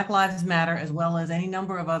 Black Lives Matter, as well as any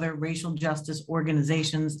number of other racial justice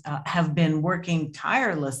organizations, have been working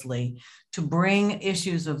tirelessly to bring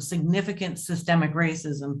issues of significant systemic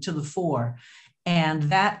racism to the fore. And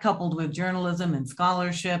that, coupled with journalism and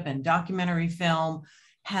scholarship and documentary film,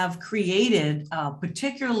 have created,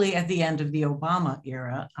 particularly at the end of the Obama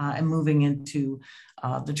era and moving into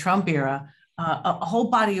the Trump era, a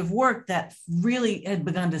whole body of work that really had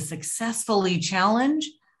begun to successfully challenge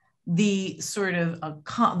the sort of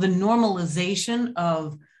the normalization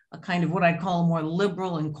of a kind of what I call a more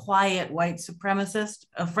liberal and quiet white supremacist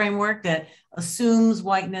framework that assumes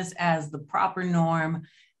whiteness as the proper norm,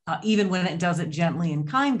 even when it does it gently and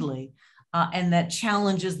kindly, and that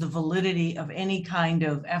challenges the validity of any kind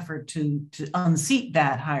of effort to unseat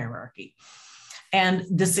that hierarchy. And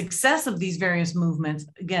the success of these various movements,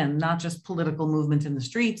 again, not just political movements in the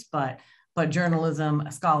streets, but journalism,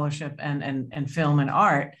 scholarship, and film and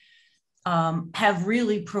art, have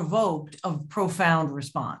really provoked a profound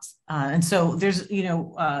response. And so there's,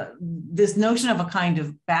 this notion of a kind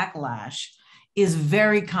of backlash is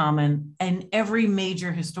very common in every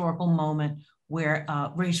major historical moment where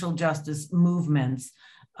racial justice movements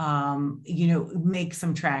make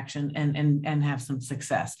some traction and have some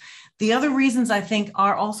success. The other reasons, I think,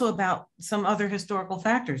 are also about some other historical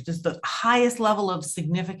factors. Just the highest level of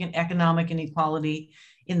significant economic inequality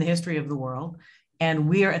in the history of the world. And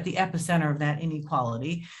we are at the epicenter of that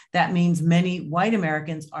inequality. That means many white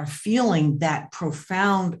Americans are feeling that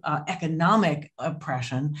profound economic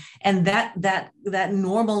oppression, and that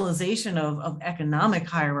normalization of economic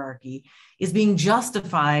hierarchy is being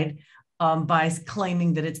justified by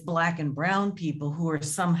claiming that it's Black and brown people who are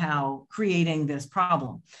somehow creating this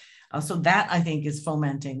problem. So that, I think, is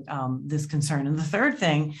fomenting this concern. And the third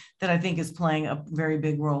thing that I think is playing a very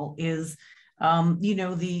big role is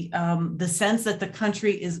the sense that the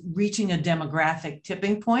country is reaching a demographic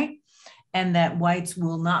tipping point, and that whites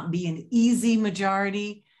will not be an easy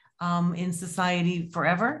majority in society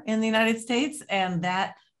forever in the United States. And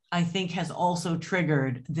that, I think, has also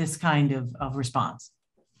triggered this kind of response.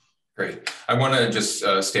 Great. I want to just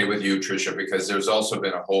stay with you, Tricia, because there's also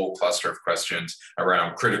been a whole cluster of questions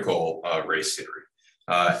around critical race theory.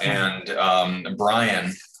 And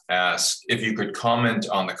Brian asked if you could comment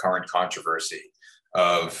on the current controversy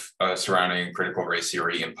of surrounding critical race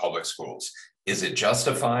theory in public schools. Is it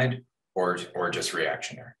justified or just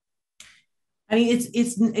reactionary? I mean,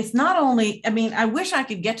 it's not only, I mean, I wish I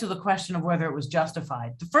could get to the question of whether it was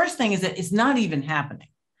justified. The first thing is that it's not even happening.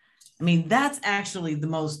 I mean, that's actually the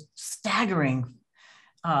most staggering,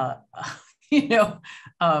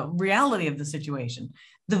 reality of the situation.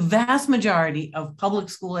 The vast majority of public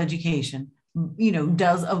school education,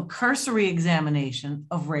 does a cursory examination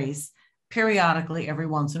of race periodically every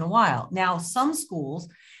once in a while. Now, some schools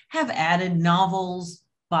have added novels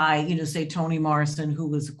by, say, Toni Morrison, who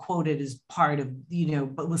was quoted as part of,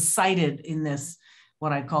 but was cited in this,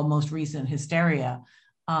 what I call most recent hysteria,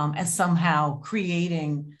 as somehow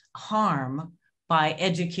creating harm by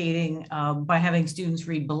educating, by having students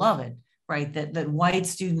read Beloved, right? That white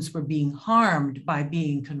students were being harmed by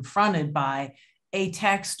being confronted by a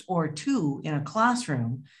text or two in a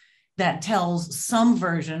classroom that tells some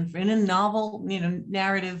version in a novel,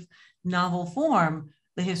 narrative novel form,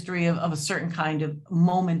 the history of a certain kind of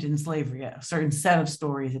moment in slavery, a certain set of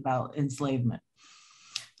stories about enslavement.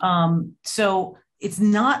 So it's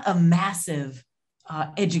not a massive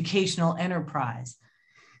educational enterprise,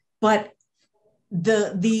 but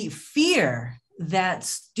the fear that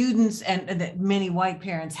students and that many white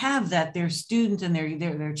parents have that their students and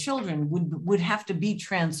their children would have to be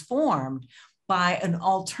transformed by an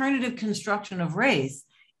alternative construction of race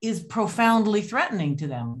is profoundly threatening to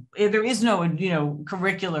them. There is no,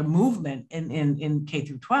 curricular movement in K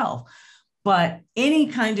through 12, but any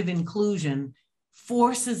kind of inclusion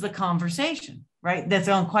forces the conversation, right? That's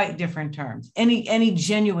on quite different terms. Any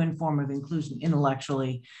genuine form of inclusion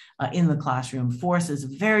intellectually in the classroom forces a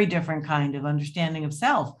very different kind of understanding of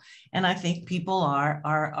self. And I think people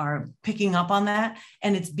are picking up on that,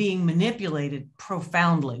 and it's being manipulated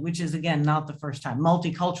profoundly, which is, again, not the first time.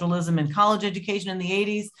 Multiculturalism in college education in the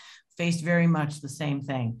 80s faced very much the same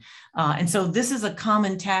thing. And so this is a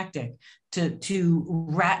common tactic to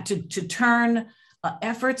turn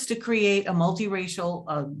efforts to create a multiracial,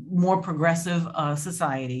 more progressive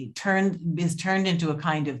society is turned into a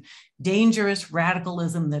kind of dangerous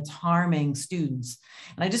radicalism that's harming students.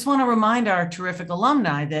 And I just want to remind our terrific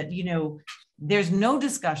alumni that, there's no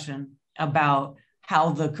discussion about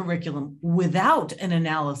how the curriculum, without an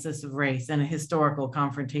analysis of race and a historical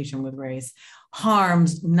confrontation with race,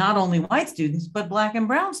 harms not only white students, but Black and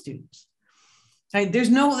brown students. Right?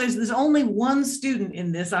 There's only one student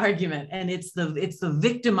in this argument, and it's the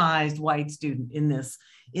victimized white student in this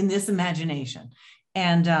imagination,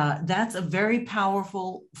 and that's a very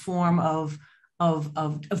powerful form of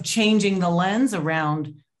changing the lens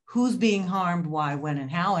around who's being harmed, why, when,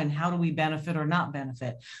 and how do we benefit or not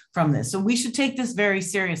benefit from this. So we should take this very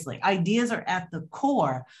seriously. Ideas are at the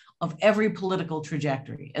core of every political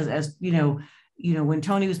trajectory, as when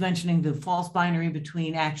Tony was mentioning the false binary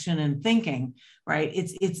between action and thinking, right?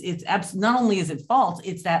 It's not only is it false,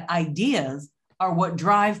 it's that ideas are what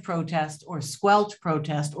drive protest or squelch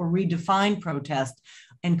protest or redefine protest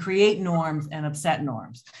and create norms and upset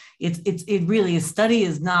norms. It really is. Study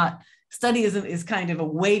is kind of a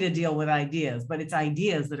way to deal with ideas, but it's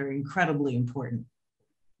ideas that are incredibly important.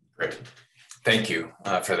 Great, thank you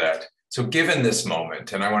for that. So given this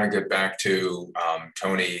moment, and I want to get back to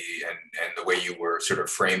Tony and the way you were sort of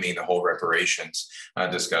framing the whole reparations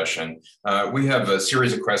discussion, we have a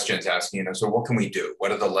series of questions asking, so what can we do?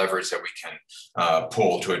 What are the levers that we can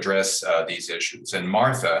pull to address these issues? And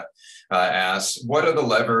Martha asks, what are the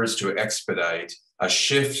levers to expedite a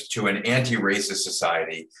shift to an anti-racist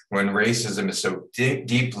society when racism is so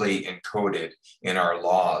deeply encoded in our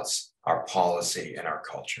laws, our policy, and our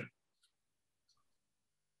culture?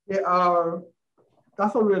 Yeah,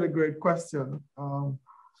 that's a really great question.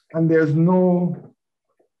 And there's no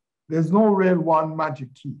real one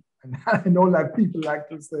magic key. And I know like people like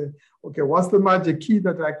to say, okay, what's the magic key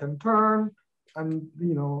that I can turn and,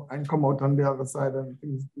 and come out on the other side and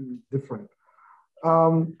things be different.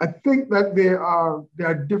 I think that there are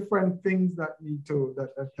different things that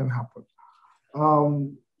that can happen.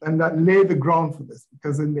 And that lay the ground for this,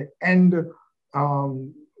 because in the end,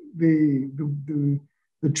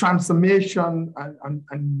 the transformation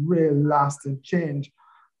and real lasting change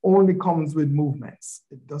only comes with movements.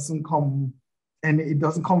 It doesn't come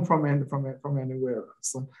from anywhere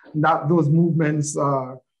else. And that those movements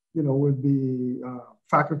will be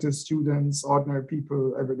faculty, students, ordinary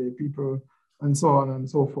people, everyday people, and so on and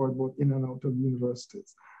so forth, both in and out of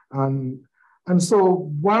universities. And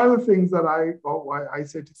so one of the things that I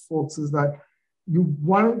say to folks is that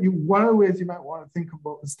one of the ways you might want to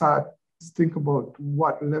think about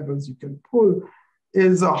what levels you can pull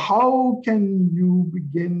is how can you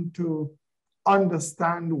begin to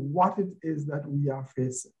understand what it is that we are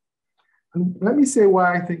facing. And let me say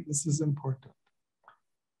why I think this is important.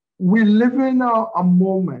 We live in a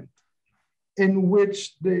moment in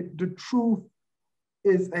which the truth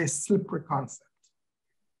is a slippery concept,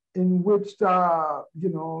 in which there are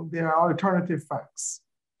alternative facts.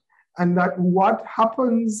 And that what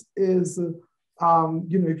happens is,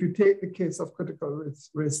 if you take the case of critical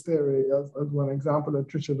race theory as one example that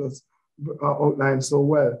Tricia does outline so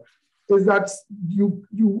well, is that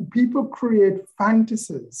people create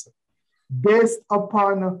fantasies based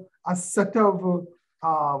upon a set of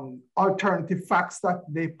alternative facts that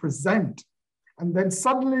they present. And then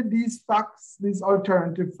suddenly these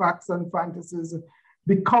alternative facts and fantasies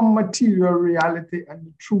become material reality and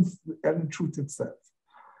the truth itself.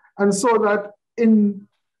 And so that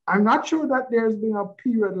I'm not sure that there's been a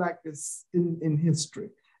period like this in history.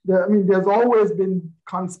 There's always been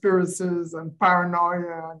conspiracies and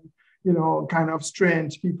paranoia and, kind of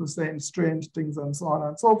strange people saying strange things and so on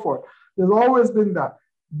and so forth. There's always been that.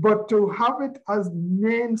 But to have it as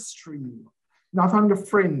mainstream, not on the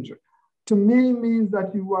fringe, to me means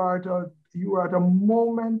that you are at a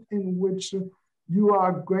moment in which you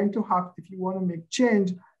are going to have, if you want to make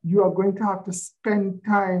change, you are going to have to spend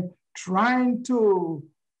time trying to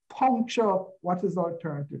puncture what is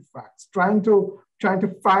alternative facts, trying to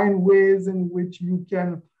find ways in which you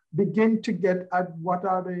can begin to get at what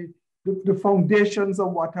are the foundations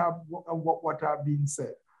of what are being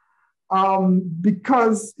said.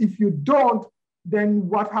 Because if you don't, then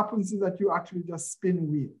what happens is that you actually just spin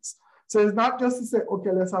wheels. So it's not just to say,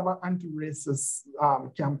 okay, let's have an anti-racist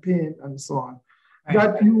campaign and so on. Right.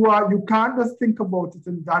 That you can't just think about it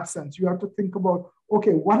in that sense. You have to think about,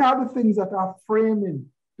 okay, what are the things that are framing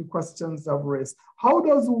the questions of race? How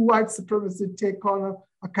does white supremacy take on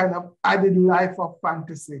a kind of added life of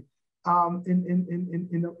fantasy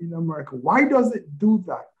in America? Why does it do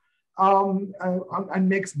that? And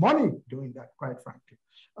makes money doing that, quite frankly,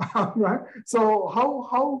 right? So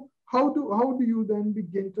how do you then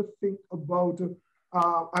begin to think about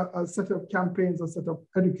a set of campaigns, a set of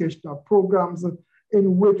educational programs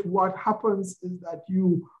in which what happens is that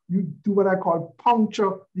you do what I call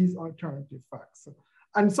puncture these alternative facts.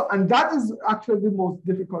 And that is actually the most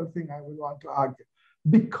difficult thing I would want to argue,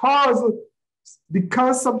 because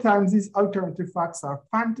sometimes these alternative facts are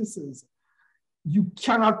fantasies. You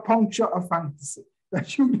cannot puncture a fantasy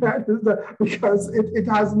that you get because it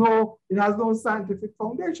has no scientific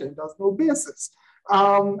foundation. It has no basis,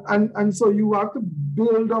 and so you have to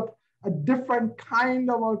build up a different kind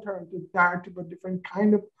of alternative narrative, a different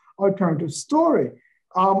kind of alternative story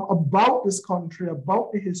about this country,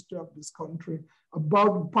 about the history of this country,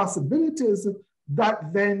 about the possibilities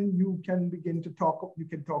that then you can begin to talk. You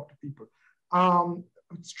can talk to people.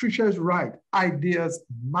 Tricia is right. Ideas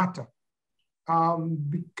matter.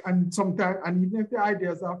 And sometimes, and even if the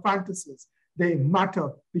ideas are fantasies, they matter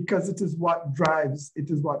because it is what drives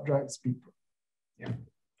people. Yeah,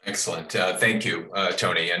 excellent. Thank you,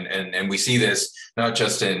 Tony. And we see this not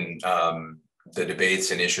just in the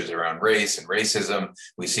debates and issues around race and racism.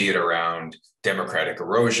 We see it around democratic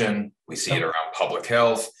erosion. We see it around public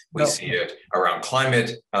health. We see it around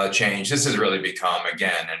climate change. This has really become,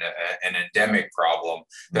 again, an endemic problem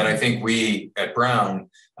that I think we at Brown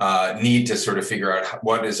need to sort of figure out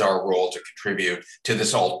what is our role to contribute to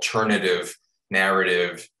this alternative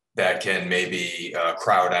narrative that can maybe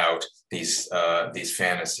crowd out these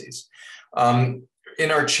fantasies. In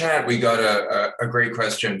our chat, we got a great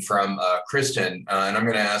question from Kristen, and I'm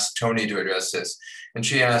going to ask Tony to address this. And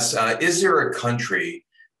she asks, is there a country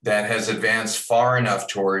that has advanced far enough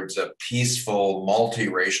towards a peaceful,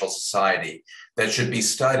 multiracial society that should be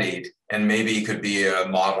studied and maybe could be a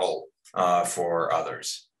model for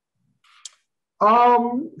others?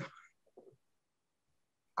 I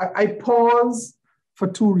pause for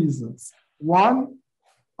two reasons. One,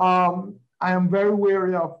 I am very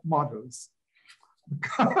wary of models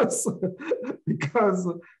because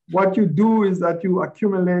what you do is that you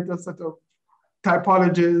accumulate a set of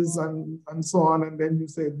typologies and so on, and then you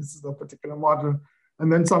say this is a particular model,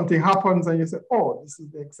 and then something happens and you say, oh, this is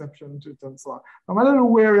the exception to it, and so on. I'm a little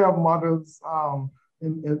wary of models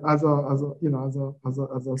as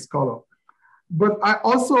a scholar, but I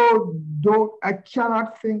also I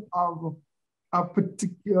cannot think of a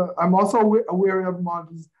particular. I'm also wary of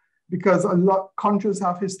models because a lot of countries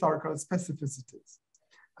have historical specificities,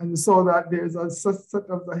 and so that there's a set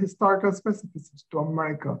of the historical specificity to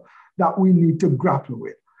America that we need to grapple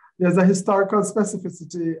with. There's a historical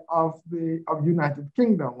specificity of the United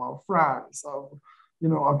Kingdom, of France, of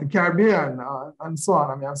the Caribbean, and so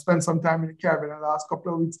on. I mean, I've spent some time in the Caribbean in the last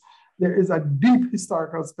couple of weeks. There is a deep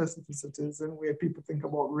historical specificities in where people think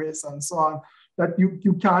about race and so on, that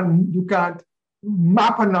you can't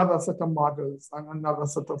map another set of models and another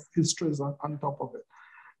set of histories on top of it.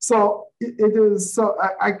 So it is. So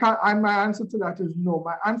I can't. My answer to that is no.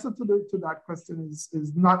 My answer to that question is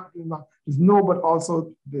no, but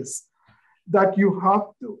also this: that you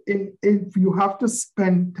have to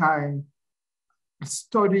spend time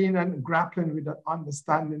studying and grappling with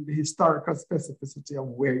understanding the historical specificity of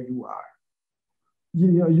where you are.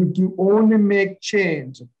 You only make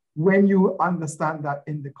change when you understand that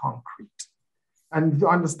in the concrete, and to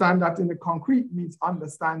understand that in the concrete means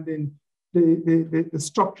understanding the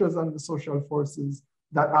structures and the social forces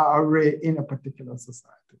that are arrayed in a particular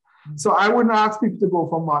society. So I wouldn't ask people to go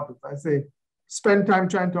for models. I say, spend time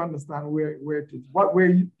trying to understand where it is,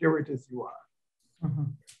 where it is you are.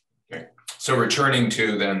 Okay. So returning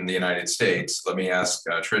to then the United States, let me ask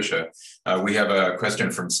Tricia. We have a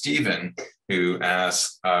question from Stephen who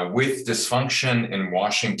asks, with dysfunction in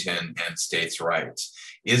Washington and states' rights,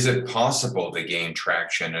 is it possible to gain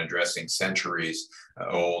traction in addressing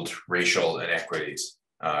centuries-old racial inequities,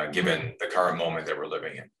 given the current moment that we're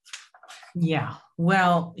living in? Yeah,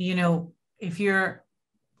 well, if you're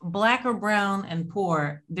Black or brown and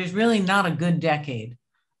poor, there's really not a good decade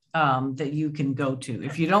that you can go to.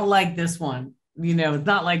 If you don't like this one, it's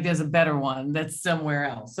not like there's a better one that's somewhere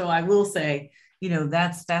else. So I will say,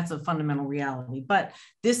 that's a fundamental reality. But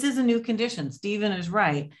this is a new condition. Stephen is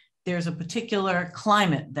right. There's a particular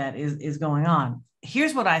climate that is going on.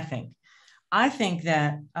 Here's what I think. I think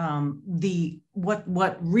that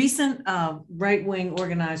what recent right-wing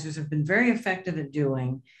organizers have been very effective at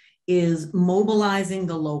doing is mobilizing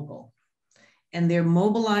the local. And they're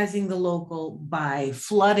mobilizing the local by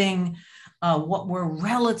flooding what were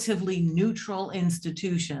relatively neutral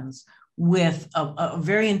institutions with a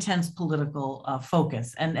very intense political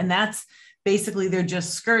focus. And that's basically, they're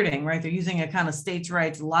just skirting, right? They're using a kind of states'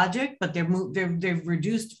 rights logic, but they've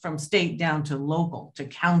reduced from state down to local, to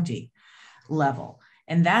county level.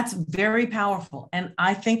 And that's very powerful. And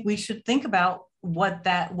I think we should think about what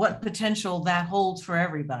potential that holds for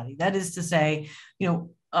everybody. That is to say,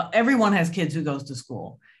 everyone has kids who goes to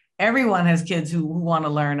school. Everyone has kids who want to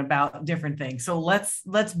learn about different things. So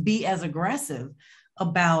let's be as aggressive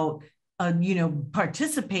about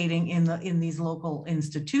participating in these local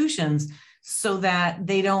institutions so that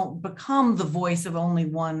they don't become the voice of only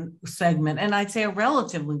one segment. And I'd say a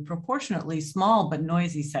relatively proportionately small but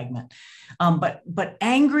noisy segment. But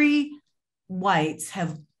angry whites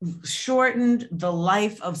have shortened the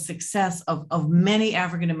life of success of many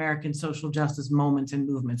African-American social justice moments and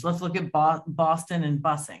movements. Let's look at Boston and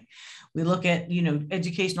busing. We look at,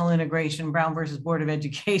 educational integration, Brown versus Board of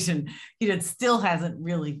Education, it still hasn't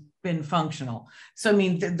really been functional. So, I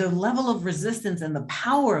mean, the level of resistance and the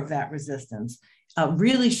power of that resistance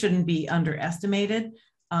really shouldn't be underestimated.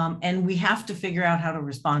 And we have to figure out how to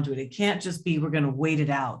respond to it. It can't just be, we're going to wait it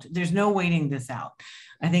out. There's no waiting this out.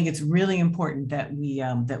 I think it's really important that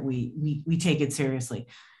we take it seriously.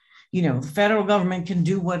 you know, the federal government can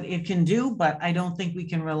do what it can do, but I don't think we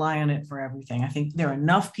can rely on it for everything. I think there are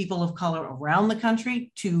enough people of color around the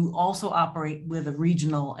country to also operate with a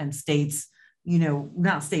regional and states, you know,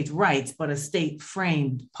 not states' rights, but a state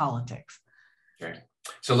framed politics. Okay.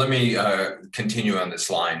 So let me continue on this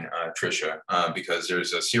line, Tricia, because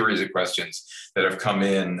there's a series of questions that have come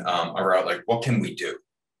in around like, what can we do?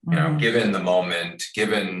 You know, given the moment,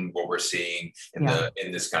 given what we're seeing in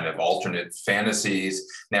in this kind of alternate fantasies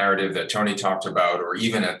narrative that Tony talked about, or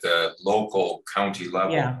even at the local county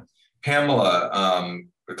level. Pamela,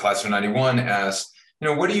 the class of 91, asked, you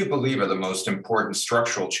know, what do you believe are the most important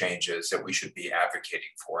structural changes that we should be advocating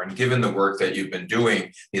for? And given the work that you've been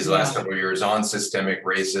doing these last several years on systemic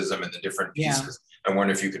racism and the different pieces, I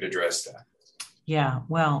wonder if you could address that. Yeah,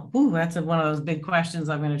 well, that's one of those big questions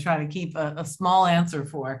I'm going to try to keep a small answer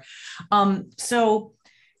for. The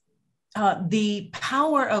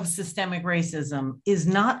power of systemic racism is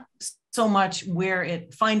not so much where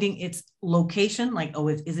finding its location, like, oh,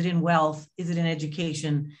 is it in wealth? Is it in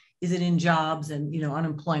education? Is it in jobs and, you know,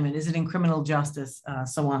 unemployment? Is it in criminal justice,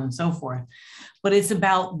 so on and so forth? But it's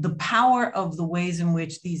about the power of the ways in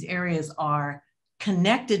which these areas are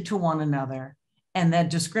connected to one another, and that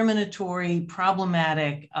discriminatory,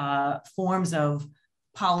 problematic forms of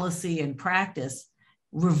policy and practice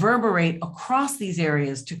reverberate across these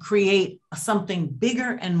areas to create something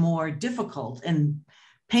bigger and more difficult and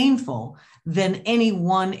painful than any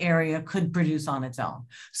one area could produce on its own.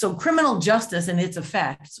 So criminal justice and its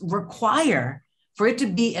effects require, for it to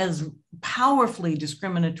be as powerfully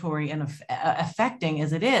discriminatory and affecting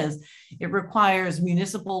as it is, it requires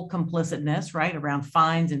municipal complicitness, right, around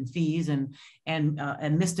fines and fees and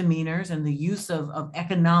misdemeanors, and the use of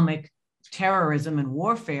economic terrorism and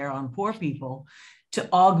warfare on poor people to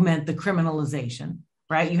augment the criminalization,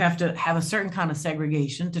 right? You have to have a certain kind of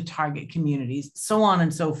segregation to target communities, so on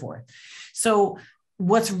and so forth. So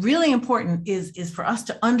what's really important is for us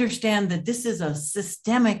to understand that this is a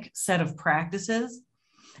systemic set of practices,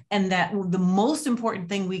 and that the most important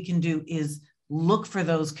thing we can do is look for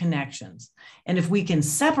those connections. And if we can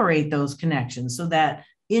separate those connections so that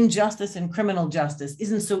injustice and criminal justice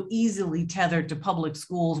isn't so easily tethered to public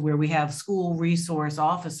schools, where we have school resource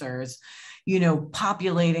officers, you know,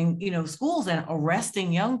 populating, you know, schools and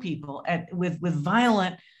arresting young people with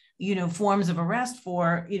violent, you know, forms of arrest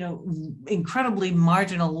for, you know, incredibly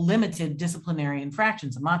marginal, limited disciplinary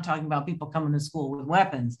infractions. I'm not talking about people coming to school with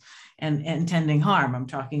weapons and intending harm. I'm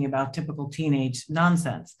talking about typical teenage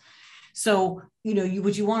nonsense. So, you know,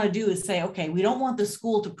 what you want to do is say, okay, we don't want the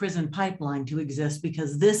school to prison pipeline to exist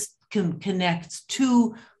because this connects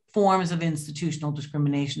two forms of institutional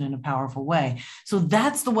discrimination in a powerful way. So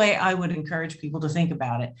that's the way I would encourage people to think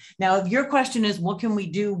about it. Now, if your question is, what can we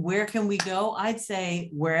do? Where can we go? I'd say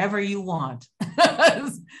wherever you want.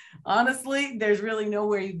 Honestly, there's really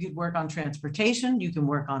nowhere you could work on transportation. You can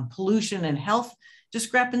work on pollution and health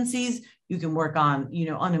discrepancies. You can work on, you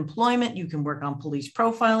know, unemployment. You can work on police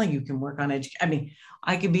profiling. You can work on education. I mean,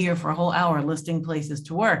 I could be here for a whole hour listing places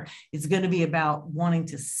to work. It's going to be about wanting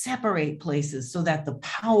to separate places so that the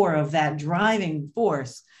power of that driving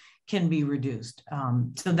force can be reduced.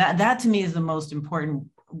 So that to me is the most important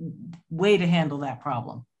way to handle that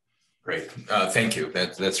problem. Great, thank you.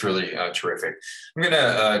 That's really terrific. I'm going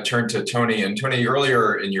to turn to Tony. And Tony,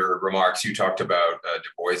 earlier in your remarks, you talked about Du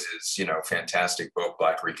Bois's, you know, fantastic book,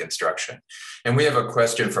 Black Reconstruction. And we have a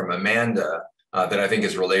question from Amanda that I think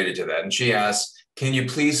is related to that. And she asks, can you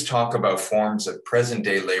please talk about forms of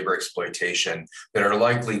present-day labor exploitation that are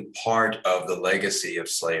likely part of the legacy of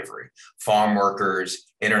slavery? Farm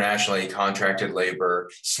workers, internationally contracted labor,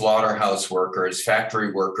 slaughterhouse workers,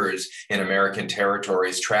 factory workers in American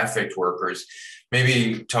territories, trafficked workers.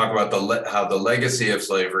 Maybe talk about how the legacy of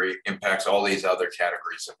slavery impacts all these other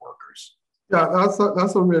categories of workers. Yeah,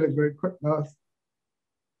 that's a really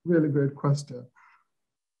great question.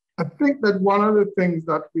 I think that one of the things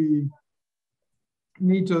that we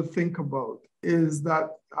need to think about is that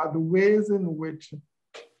the ways in which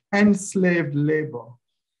enslaved labor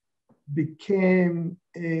became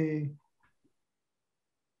a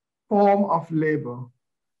form of labor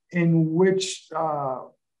in which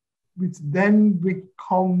then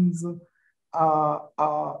becomes, I'm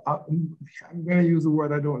going to use a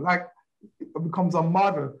word I don't like, it becomes a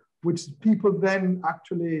model which people then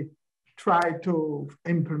actually try to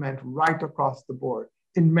implement right across the board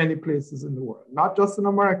in many places in the world, not just in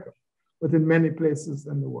America, but in many places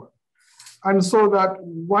in the world. And so that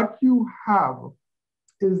what you have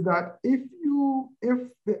is that if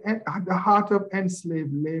the heart of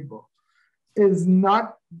enslaved labor is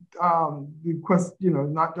not the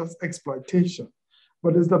question, not just exploitation,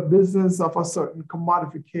 but it's the business of a certain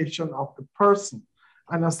commodification of the person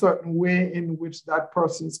and a certain way in which that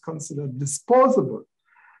person is considered disposable,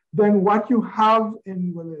 then what you have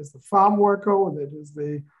in, whether it's the farm worker, whether it is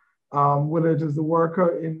the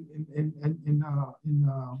worker in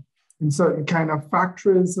certain kind of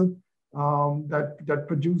factories that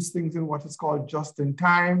produce things in what is called just in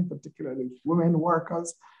time, particularly women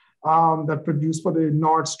workers that produce for the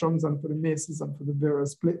Nordstroms and for the Macy's and for the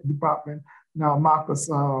various department. Now, Marcus,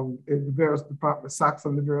 the various department, Saks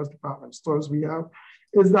and the various department stores we have,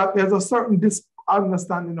 is that there's a certain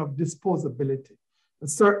understanding of disposability, a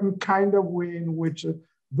certain kind of way in which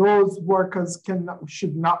those workers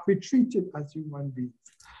should not be treated as human beings.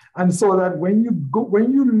 And so that when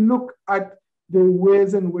you look at the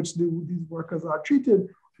ways in which these workers are treated,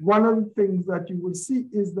 one of the things that you will see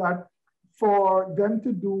is that for them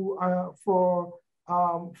to do, for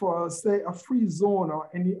say a free zone or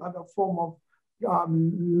any other form of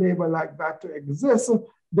labor like that to exist,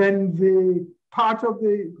 then the part of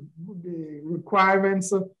the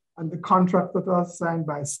requirements and the contracts that are signed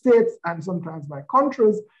by states and sometimes by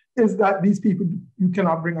countries is that these people, you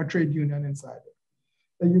cannot bring a trade union inside it.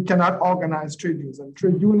 And you cannot organize trade unions. And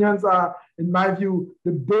trade unions are, in my view,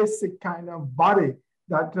 the basic kind of body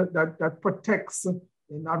that protects,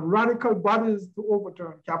 not radical bodies to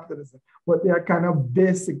overturn capitalism, but they are kind of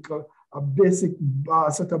basic, a basic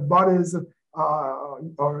set of bodies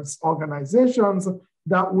or organizations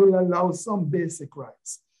that will allow some basic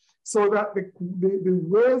rights. So that the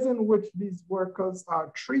ways in which these workers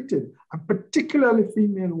are treated, and particularly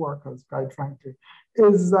female workers, quite frankly,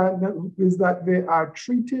 is that they are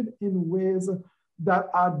treated in ways that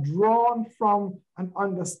are drawn from an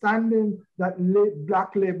understanding that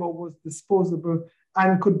Black labor was disposable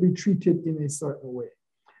and could be treated in a certain way.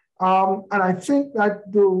 And I think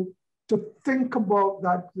that to think about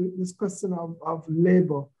that, this question of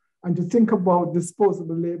labor, and to think about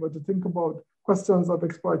disposable labor, to think about questions of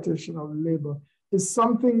exploitation of labor, is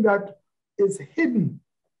something that is hidden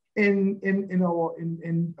in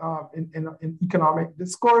economic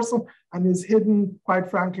discourse, and is hidden, quite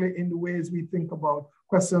frankly, in the ways we think about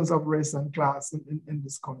questions of race and class in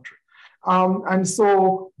this country. And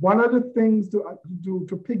so one of the things to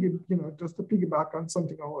piggyback on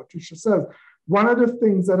something of what Tricia says, one of the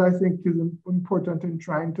things that I think is important in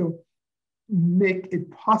trying to make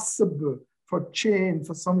it possible for change,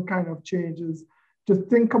 for some kind of changes, to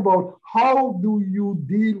think about how do you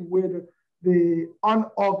deal with the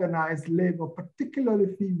unorganized labor, particularly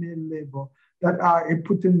female labor, that are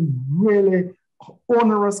put in really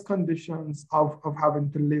onerous conditions of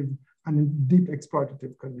having to live and in deep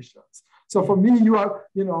exploitative conditions. So for me,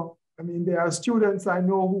 there are students I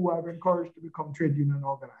know who I've encouraged to become trade union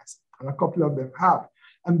organizers, and a couple of them have.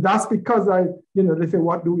 And that's because they say,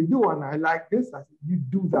 what do we do? And I like this, I say, you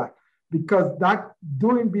do that. Because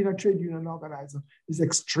being a trade union organizer is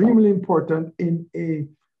extremely important in a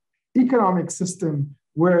economic system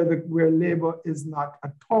where labor is not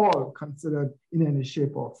at all considered in any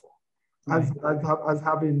shape or form as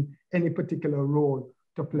having any particular role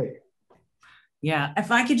to play. Yeah,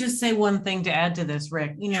 if I could just say one thing to add to this,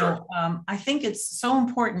 Rick, Sure. I think it's so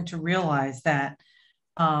important to realize that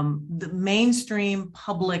the mainstream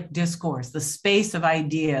public discourse, the space of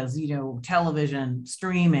ideas, television,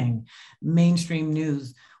 streaming, mainstream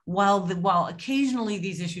news, while occasionally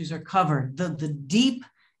these issues are covered, the deep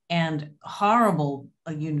and horrible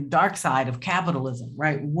dark side of capitalism,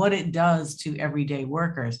 right? What it does to everyday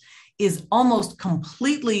workers is almost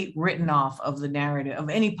completely written off of the narrative of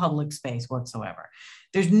any public space whatsoever.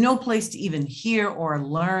 There's no place to even hear or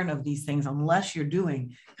learn of these things unless you're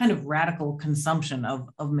doing kind of radical consumption of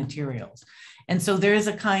materials. And so there is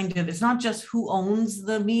a kind of, it's not just who owns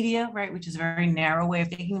the media, right, which is a very narrow way of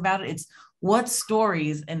thinking about it. It's what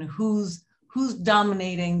stories and who's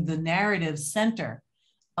dominating the narrative center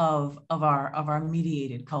of our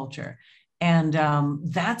mediated culture. And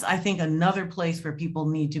that's, I think, another place where people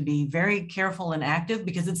need to be very careful and active,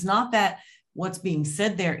 because it's not that what's being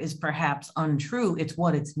said there is perhaps untrue, it's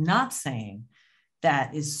what it's not saying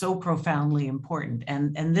that is so profoundly important.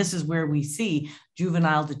 And this is where we see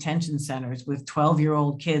juvenile detention centers with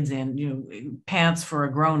 12-year-old kids in pants for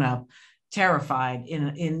a grown-up, terrified,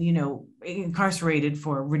 incarcerated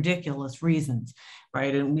for ridiculous reasons,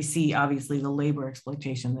 right? And we see obviously the labor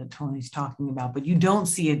exploitation that Tony's talking about, but you don't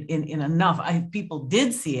see it in enough. If people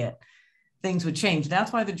did see it, things would change.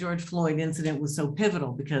 That's why the George Floyd incident was so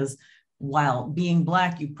pivotal, because while being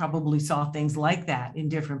Black, you probably saw things like that in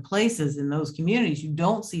different places in those communities. You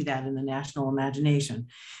don't see that in the national imagination.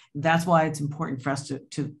 That's why it's important for us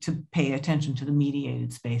to pay attention to the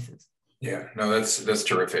mediated spaces. Yeah, no, that's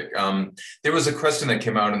terrific. There was a question that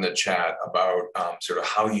came out in the chat about sort of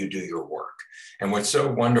how you do your work. And what's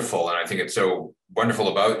so wonderful, and I think it's so wonderful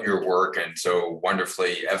about your work and so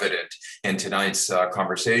wonderfully evident in tonight's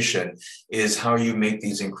conversation, is how you make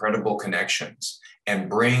these incredible connections and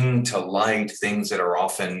bring to light things that are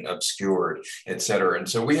often obscured, et cetera. And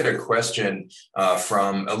so we had a question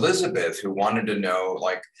from Elizabeth, who wanted to know,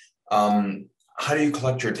 like, how do you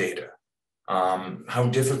collect your data? How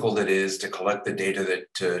difficult it is to collect the data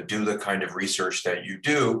to do the kind of research that you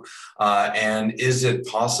do, and is it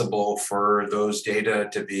possible for those data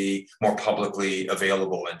to be more publicly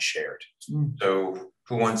available and shared? So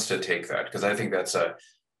who wants to take that? Because I think that's a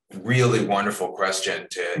really wonderful question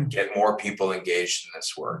to get more people engaged in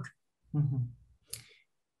this work.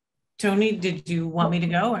 Tony, did you want me to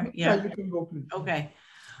go? Or? Yeah, you can go, please. Okay.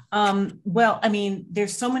 Well, I mean,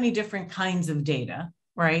 there's so many different kinds of data,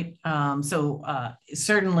 right?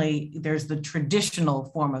 Certainly there's the traditional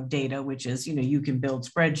form of data, which is, you can build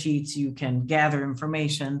spreadsheets, you can gather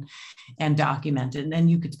information and document it. And then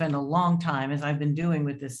you could spend a long time, as I've been doing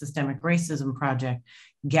with this systemic racism project,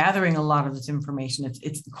 gathering a lot of this information.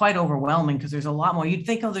 It's quite overwhelming because there's a lot more. You'd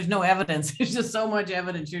think, oh, there's no evidence. There's just so much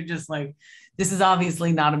evidence. You're just like, this is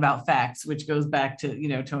obviously not about facts, which goes back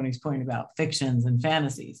to, Tony's point about fictions and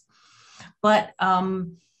fantasies. But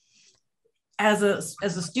as a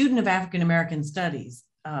student of African-American studies,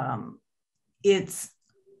 it's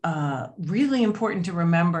really important to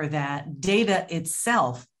remember that data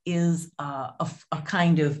itself is a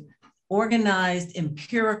kind of organized,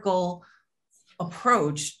 empirical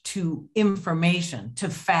approach to information, to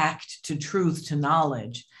fact, to truth, to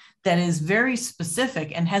knowledge that is very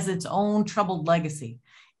specific and has its own troubled legacy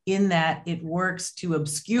in that it works to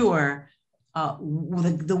obscure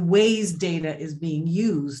the ways data is being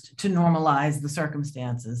used to normalize the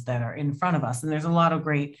circumstances that are in front of us. And there's a lot of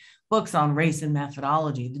great books on race and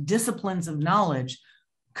methodology. The disciplines of knowledge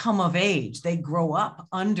come of age. They grow up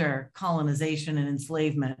under colonization and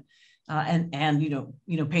enslavement and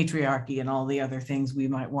patriarchy and all the other things we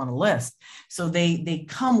might want to list. So they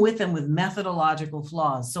come with them with methodological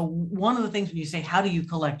flaws. So one of the things when you say, how do you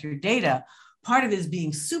collect your data? Part of it is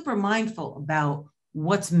being super mindful about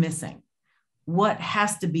what's missing. What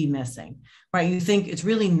has to be missing, right? You think it's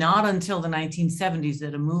really not until the 1970s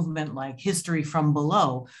that a movement like History from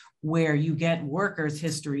Below, where you get workers'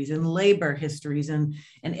 histories and labor histories and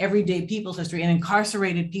everyday people's history and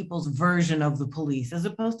incarcerated people's version of the police, as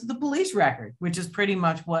opposed to the police record, which is pretty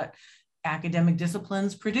much what academic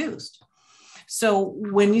disciplines produced. So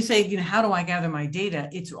when you say, how do I gather my data?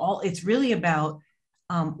 It's really about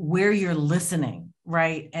where you're listening,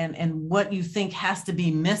 right? And what you think has to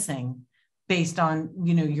be missing based on,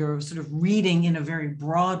 your sort of reading in a very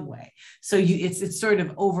broad way. So it's sort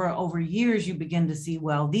of over years, you begin to see,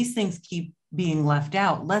 well, these things keep being left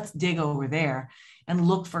out. Let's dig over there and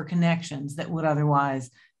look for connections that would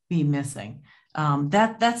otherwise be missing. I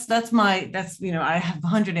have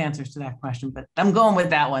 100 answers to that question, but I'm going with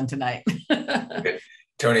that one tonight. Okay.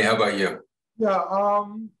 Tony, how about you? Yeah,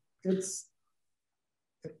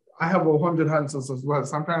 I have 100 answers as well.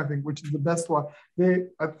 So I'm trying to think which is the best one.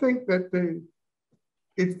 I think that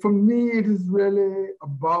for me, it is really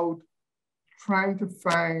about trying to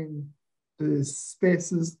find the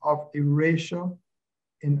spaces of erasure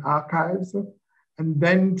in archives and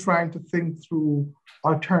then trying to think through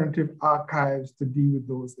alternative archives to deal with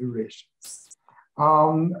those erasures.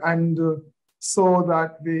 So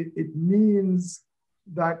that it means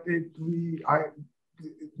that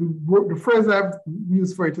the phrase I've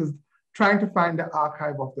used for it is trying to find the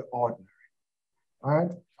archive of the ordinary, right?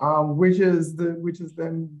 Which is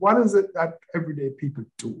then what is it that everyday people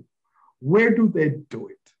do? Where do they do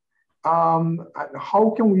it? And how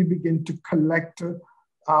can we begin to collect the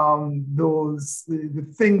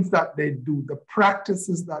things that they do, the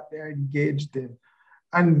practices that they're engaged in,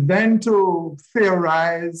 and then to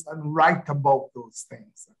theorize and write about those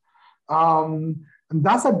things. And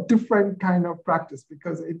that's a different kind of practice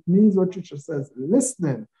because it means what Tricia says,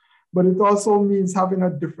 listening, but it also means having a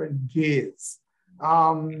different gaze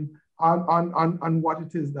on what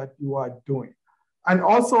it is that you are doing. And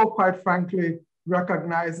also, quite frankly,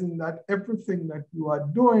 recognizing that everything that you are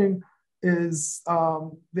doing is,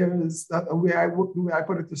 there is that the way I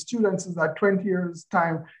put it to students is that 20 years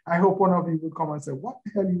time, I hope one of you will come and say, what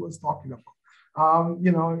the hell he was talking about?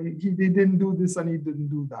 He didn't do this and he didn't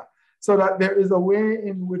do that. So that there is a way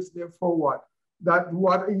in which, therefore, what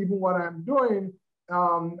I'm doing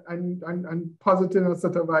and positing a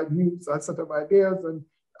set of ideas and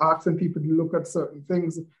asking people to look at certain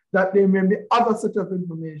things, that there may be other set of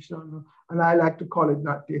information, and I like to call it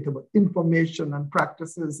not data, but information and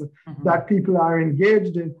practices that people are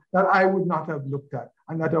engaged in that I would not have looked at,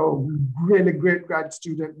 and that a really great grad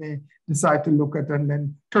student may decide to look at and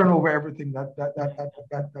then turn over everything that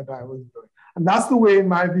I was doing. And that's the way, in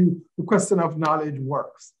my view, the question of knowledge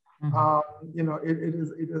works. You know, it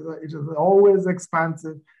is always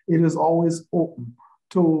expansive. It is always open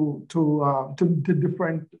to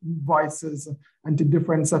different voices and to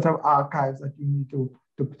different set of archives that you need to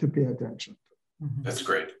pay attention to. That's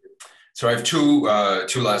great. So I have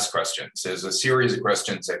two last questions. There's a series of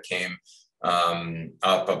questions that came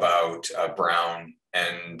up about Brown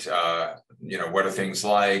and you know, what are things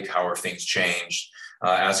like? How have things changed?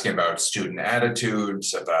 Asking about student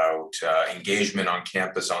attitudes, about engagement on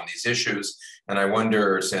campus on these issues. And I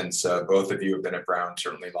wonder, since both of you have been at Brown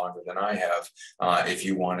certainly longer than I have, if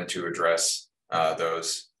you wanted to address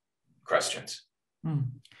those questions.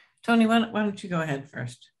 Tony, why don't you go ahead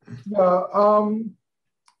first? Yeah,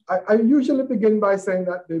 I usually begin by saying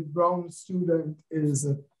that the Brown student is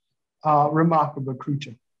a remarkable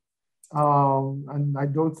creature. And I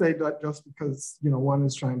don't say that just because, you know, one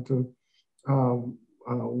is trying to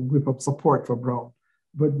whip up support for Brown.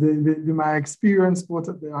 But my experience both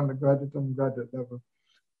at the undergraduate and graduate level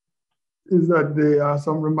is that they are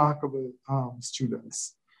some remarkable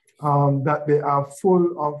students, that they are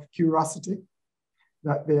full of curiosity,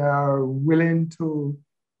 that they are willing to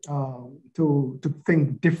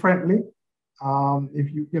think differently.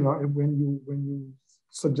 If you know, when you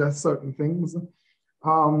suggest certain things,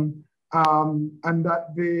 and that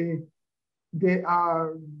they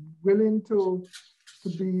are willing to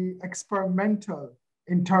be experimental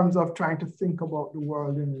in terms of trying to think about the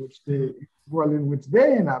world in which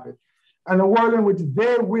they inhabit, and a world in which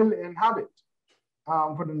they will inhabit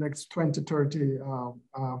for the next 20, 30,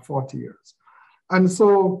 40 years. And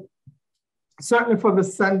so certainly for the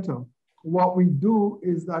center, what we do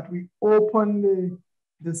is that we open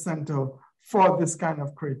the center for this kind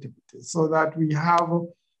of creativity, so that we have,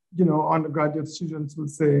 you know, undergraduate students will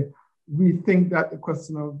say, we think that the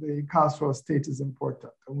question of the carceral state is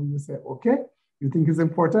important. And we will say, okay, you think it's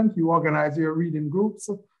important, you organize your reading groups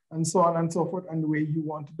and so on and so forth, and the way you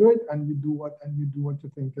want to do it, and you do what you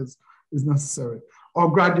think is necessary.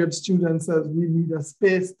 Or graduate student says, we need a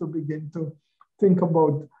space to begin to think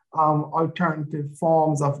about alternative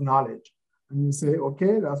forms of knowledge. And you say,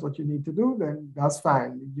 okay, that's what you need to do, then that's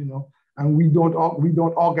fine, you know, and we don't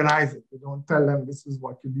organize it. We don't tell them this is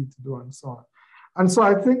what you need to do and so on. And so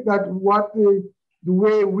I think that what the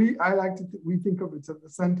way we think of it at the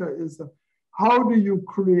center is how do you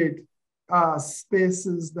create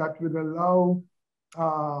spaces that would allow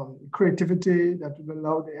creativity, that would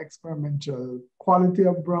allow the experimental quality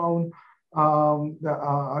of Brown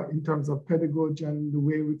in terms of pedagogy and the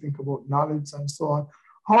way we think about knowledge and so on.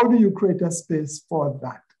 How do you create a space for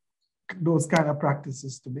that, those kind of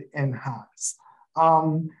practices to be enhanced?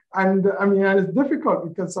 And I mean, and it's difficult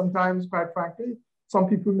because sometimes, quite frankly, some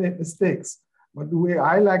people make mistakes. But the way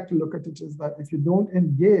I like to look at it is that if you don't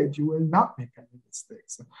engage, you will not make any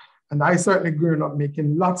mistakes. And I certainly grew up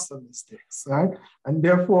making lots of mistakes, right? And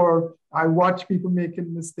therefore, I watch people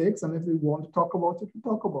making mistakes, and if they want to talk about it, we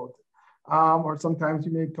talk about it. Or sometimes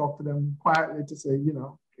you may talk to them quietly to say, you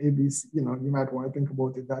know, ABC, you know, you might want to think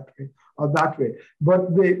about it that way or that way.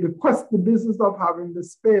 But the business of having the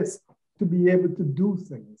space to be able to do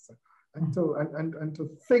things and to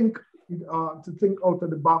think out of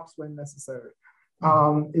the box when necessary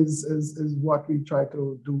is what we try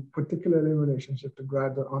to do, particularly in relationship to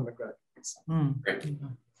grad or undergraduates.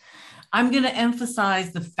 I'm going to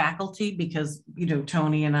emphasize the faculty because, you know,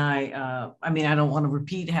 Tony and I mean, I don't want to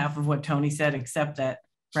repeat half of what Tony said, except that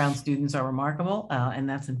Brown students are remarkable, and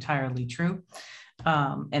that's entirely true.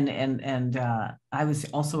 I was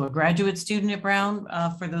also a graduate student at Brown,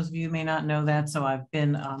 for those of you who may not know that, so I've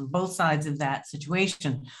been on both sides of that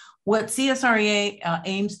situation. What CSREA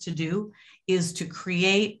aims to do is to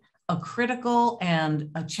create a critical and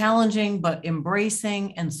a challenging but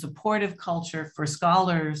embracing and supportive culture for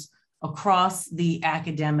scholars across the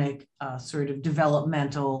academic sort of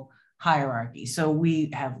developmental hierarchy. So we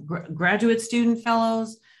have graduate student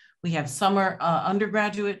fellows, we have summer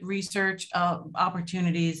undergraduate research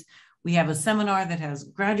opportunities, we have a seminar that has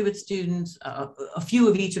graduate students, a few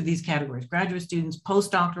of each of these categories, graduate students,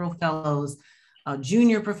 postdoctoral fellows,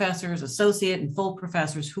 junior professors, associate and full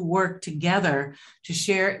professors who work together to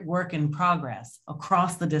share work in progress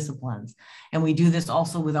across the disciplines. And we do this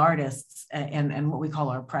also with artists and what we call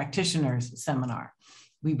our practitioners seminar.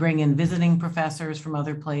 We bring in visiting professors from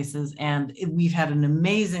other places, and we've had an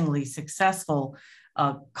amazingly successful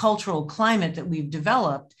cultural climate that we've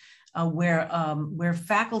developed where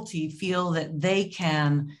faculty feel that they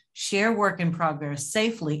can share work in progress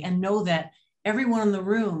safely and know that everyone in the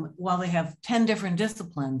room, while they have 10 different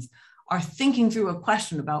disciplines, are thinking through a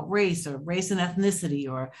question about race and ethnicity,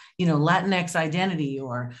 or Latinx identity,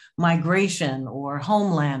 or migration, or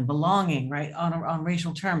homeland belonging, right, on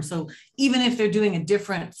racial terms. So even if they're doing a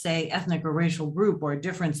different, say, ethnic or racial group, or a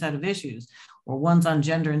different set of issues, or one's on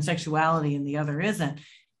gender and sexuality and the other isn't,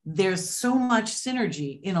 there's so much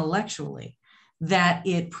synergy intellectually that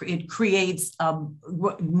it creates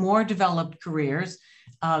more developed careers,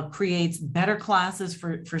 creates better classes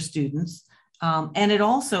for students. And it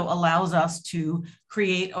also allows us to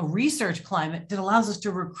create a research climate that allows us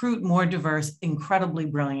to recruit more diverse, incredibly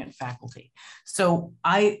brilliant faculty. So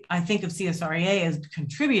I think of CSREA as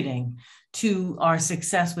contributing to our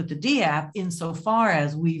success with the DAP insofar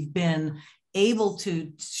as we've been able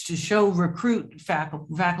to show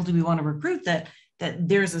faculty we want to recruit that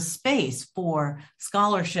there's a space for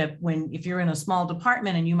scholarship if you're in a small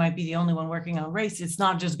department and you might be the only one working on race. It's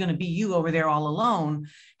not just going to be you over there all alone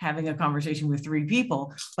having a conversation with 3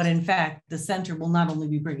 people, but in fact, the center will not only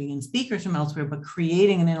be bringing in speakers from elsewhere, but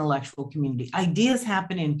creating an intellectual community. Ideas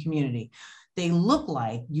happen in community. They look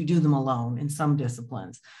like you do them alone in some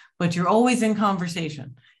disciplines, but you're always in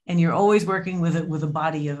conversation and you're always working with a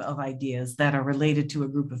body of ideas that are related to a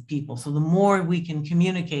group of people. So the more we can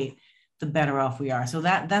communicate, the better off we are. So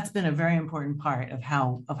that's been a very important part of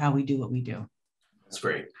how we do what we do. That's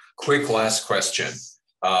great. Quick last question.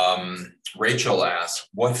 Rachel asks,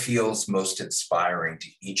 what feels most inspiring to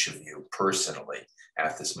each of you personally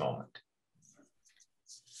at this moment?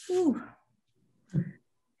 Ooh.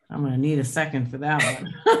 I'm going to need a second for that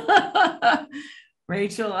one.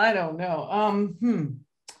 Rachel, I don't know.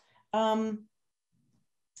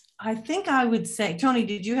 I think I would say, Tony,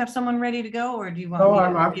 did you have someone ready to go, or do you want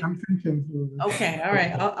me to? I'm thinking through this. Okay, all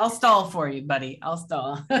right. I'll stall for you, buddy. I'll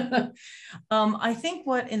stall. I think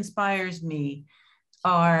what inspires me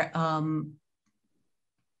are,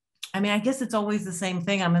 I guess it's always the same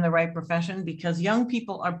thing. I'm in the right profession because young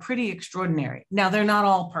people are pretty extraordinary. Now, they're not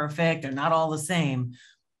all perfect. They're not all the same,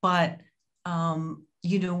 but,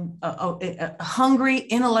 hungry,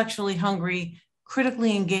 intellectually hungry,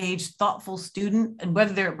 critically engaged, thoughtful student, and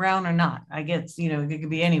whether they're brown or not, I guess, it could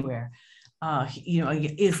be anywhere,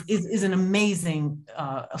 is an amazing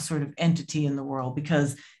sort of entity in the world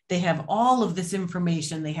because they have all of this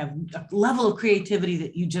information. They have a level of creativity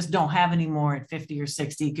that you just don't have anymore at 50 or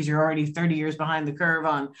 60 because you're already 30 years behind the curve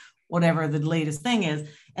on whatever the latest thing is,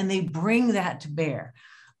 and they bring that to bear.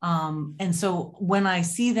 And so when I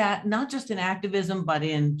see that, not just in activism, but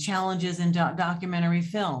in challenges in documentary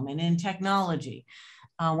film and in technology,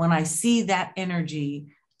 when I see that energy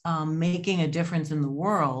making a difference in the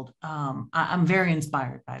world, I'm very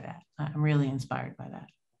inspired by that. I'm really inspired by that.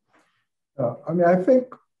 I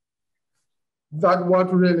think that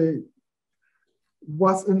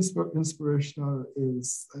what's inspirational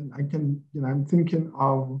is, and I'm thinking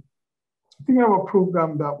of a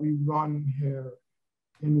program that we run here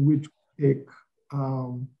in which we take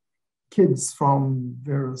kids from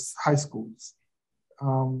various high schools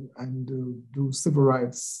and do civil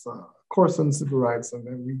rights, course on civil rights, and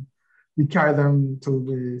then we carry them to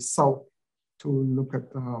the South to look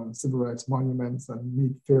at civil rights monuments and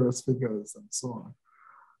meet various figures and so on.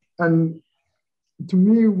 And to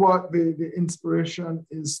me, what the inspiration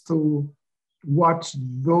is to watch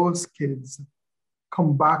those kids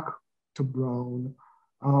come back to Brown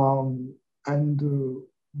and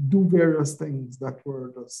do various things that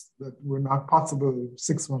were not possible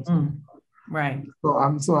 6 months ago. Right. So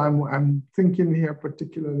I'm thinking here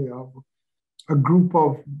particularly of a group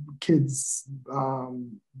of kids,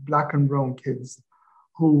 Black and brown kids,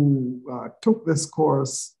 who took this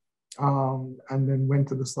course and then went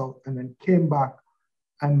to the South and then came back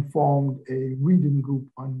and formed a reading group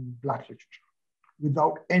on Black literature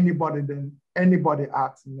without anybody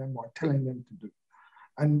asking them or telling them to do.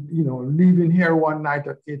 And leaving here one night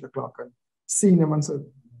at 8 o'clock and seeing them and said,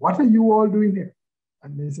 "What are you all doing here?"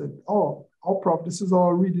 And they said, "Oh, Prof, this is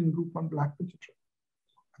our reading group on Black literature."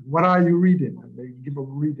 "What are you reading?" And they give a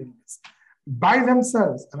reading list by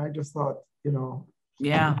themselves. And I just thought,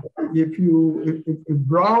 yeah, if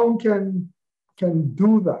Brown can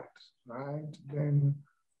do that, right, then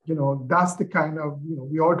that's the kind of,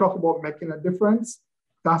 we all talk about making a difference.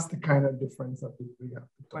 That's the kind of difference that we have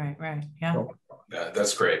to talk. Right, yeah. So,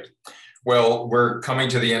 that's great. Well, we're coming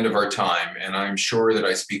to the end of our time, and I'm sure that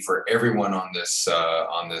I speak for everyone on this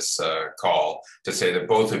call to say that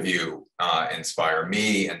both of you inspire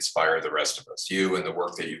me, inspire the rest of us, you and the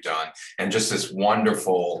work that you've done, and just this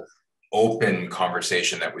wonderful open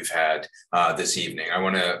conversation that we've had this evening. I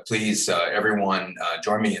want to please everyone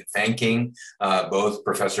join me in thanking both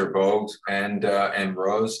Professor Bogues and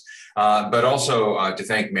Rose, but also to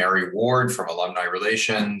thank Mary Ward from Alumni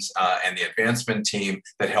Relations and the advancement team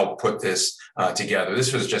that helped put this together.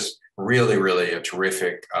 This was just really a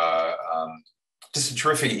terrific just a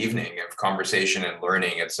terrific evening of conversation and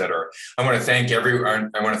learning, et cetera. I want to thank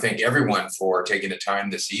everyone for taking the time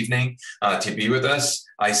this evening to be with us.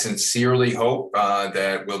 I sincerely hope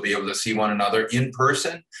that we'll be able to see one another in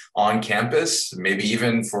person on campus, maybe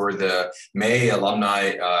even for the May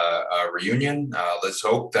alumni reunion. Let's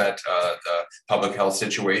hope that the public health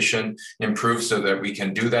situation improves so that we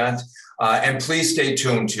can do that. And please stay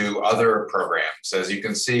tuned to other programs. As you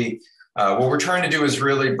can see, what we're trying to do is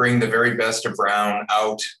really bring the very best of Brown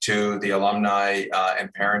out to the alumni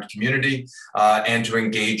and parent community and to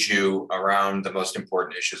engage you around the most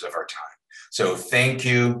important issues of our time. So thank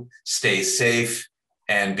you, stay safe,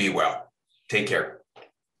 and be well. Take care.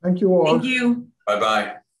 Thank you all. Thank you.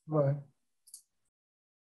 Bye-bye. Bye.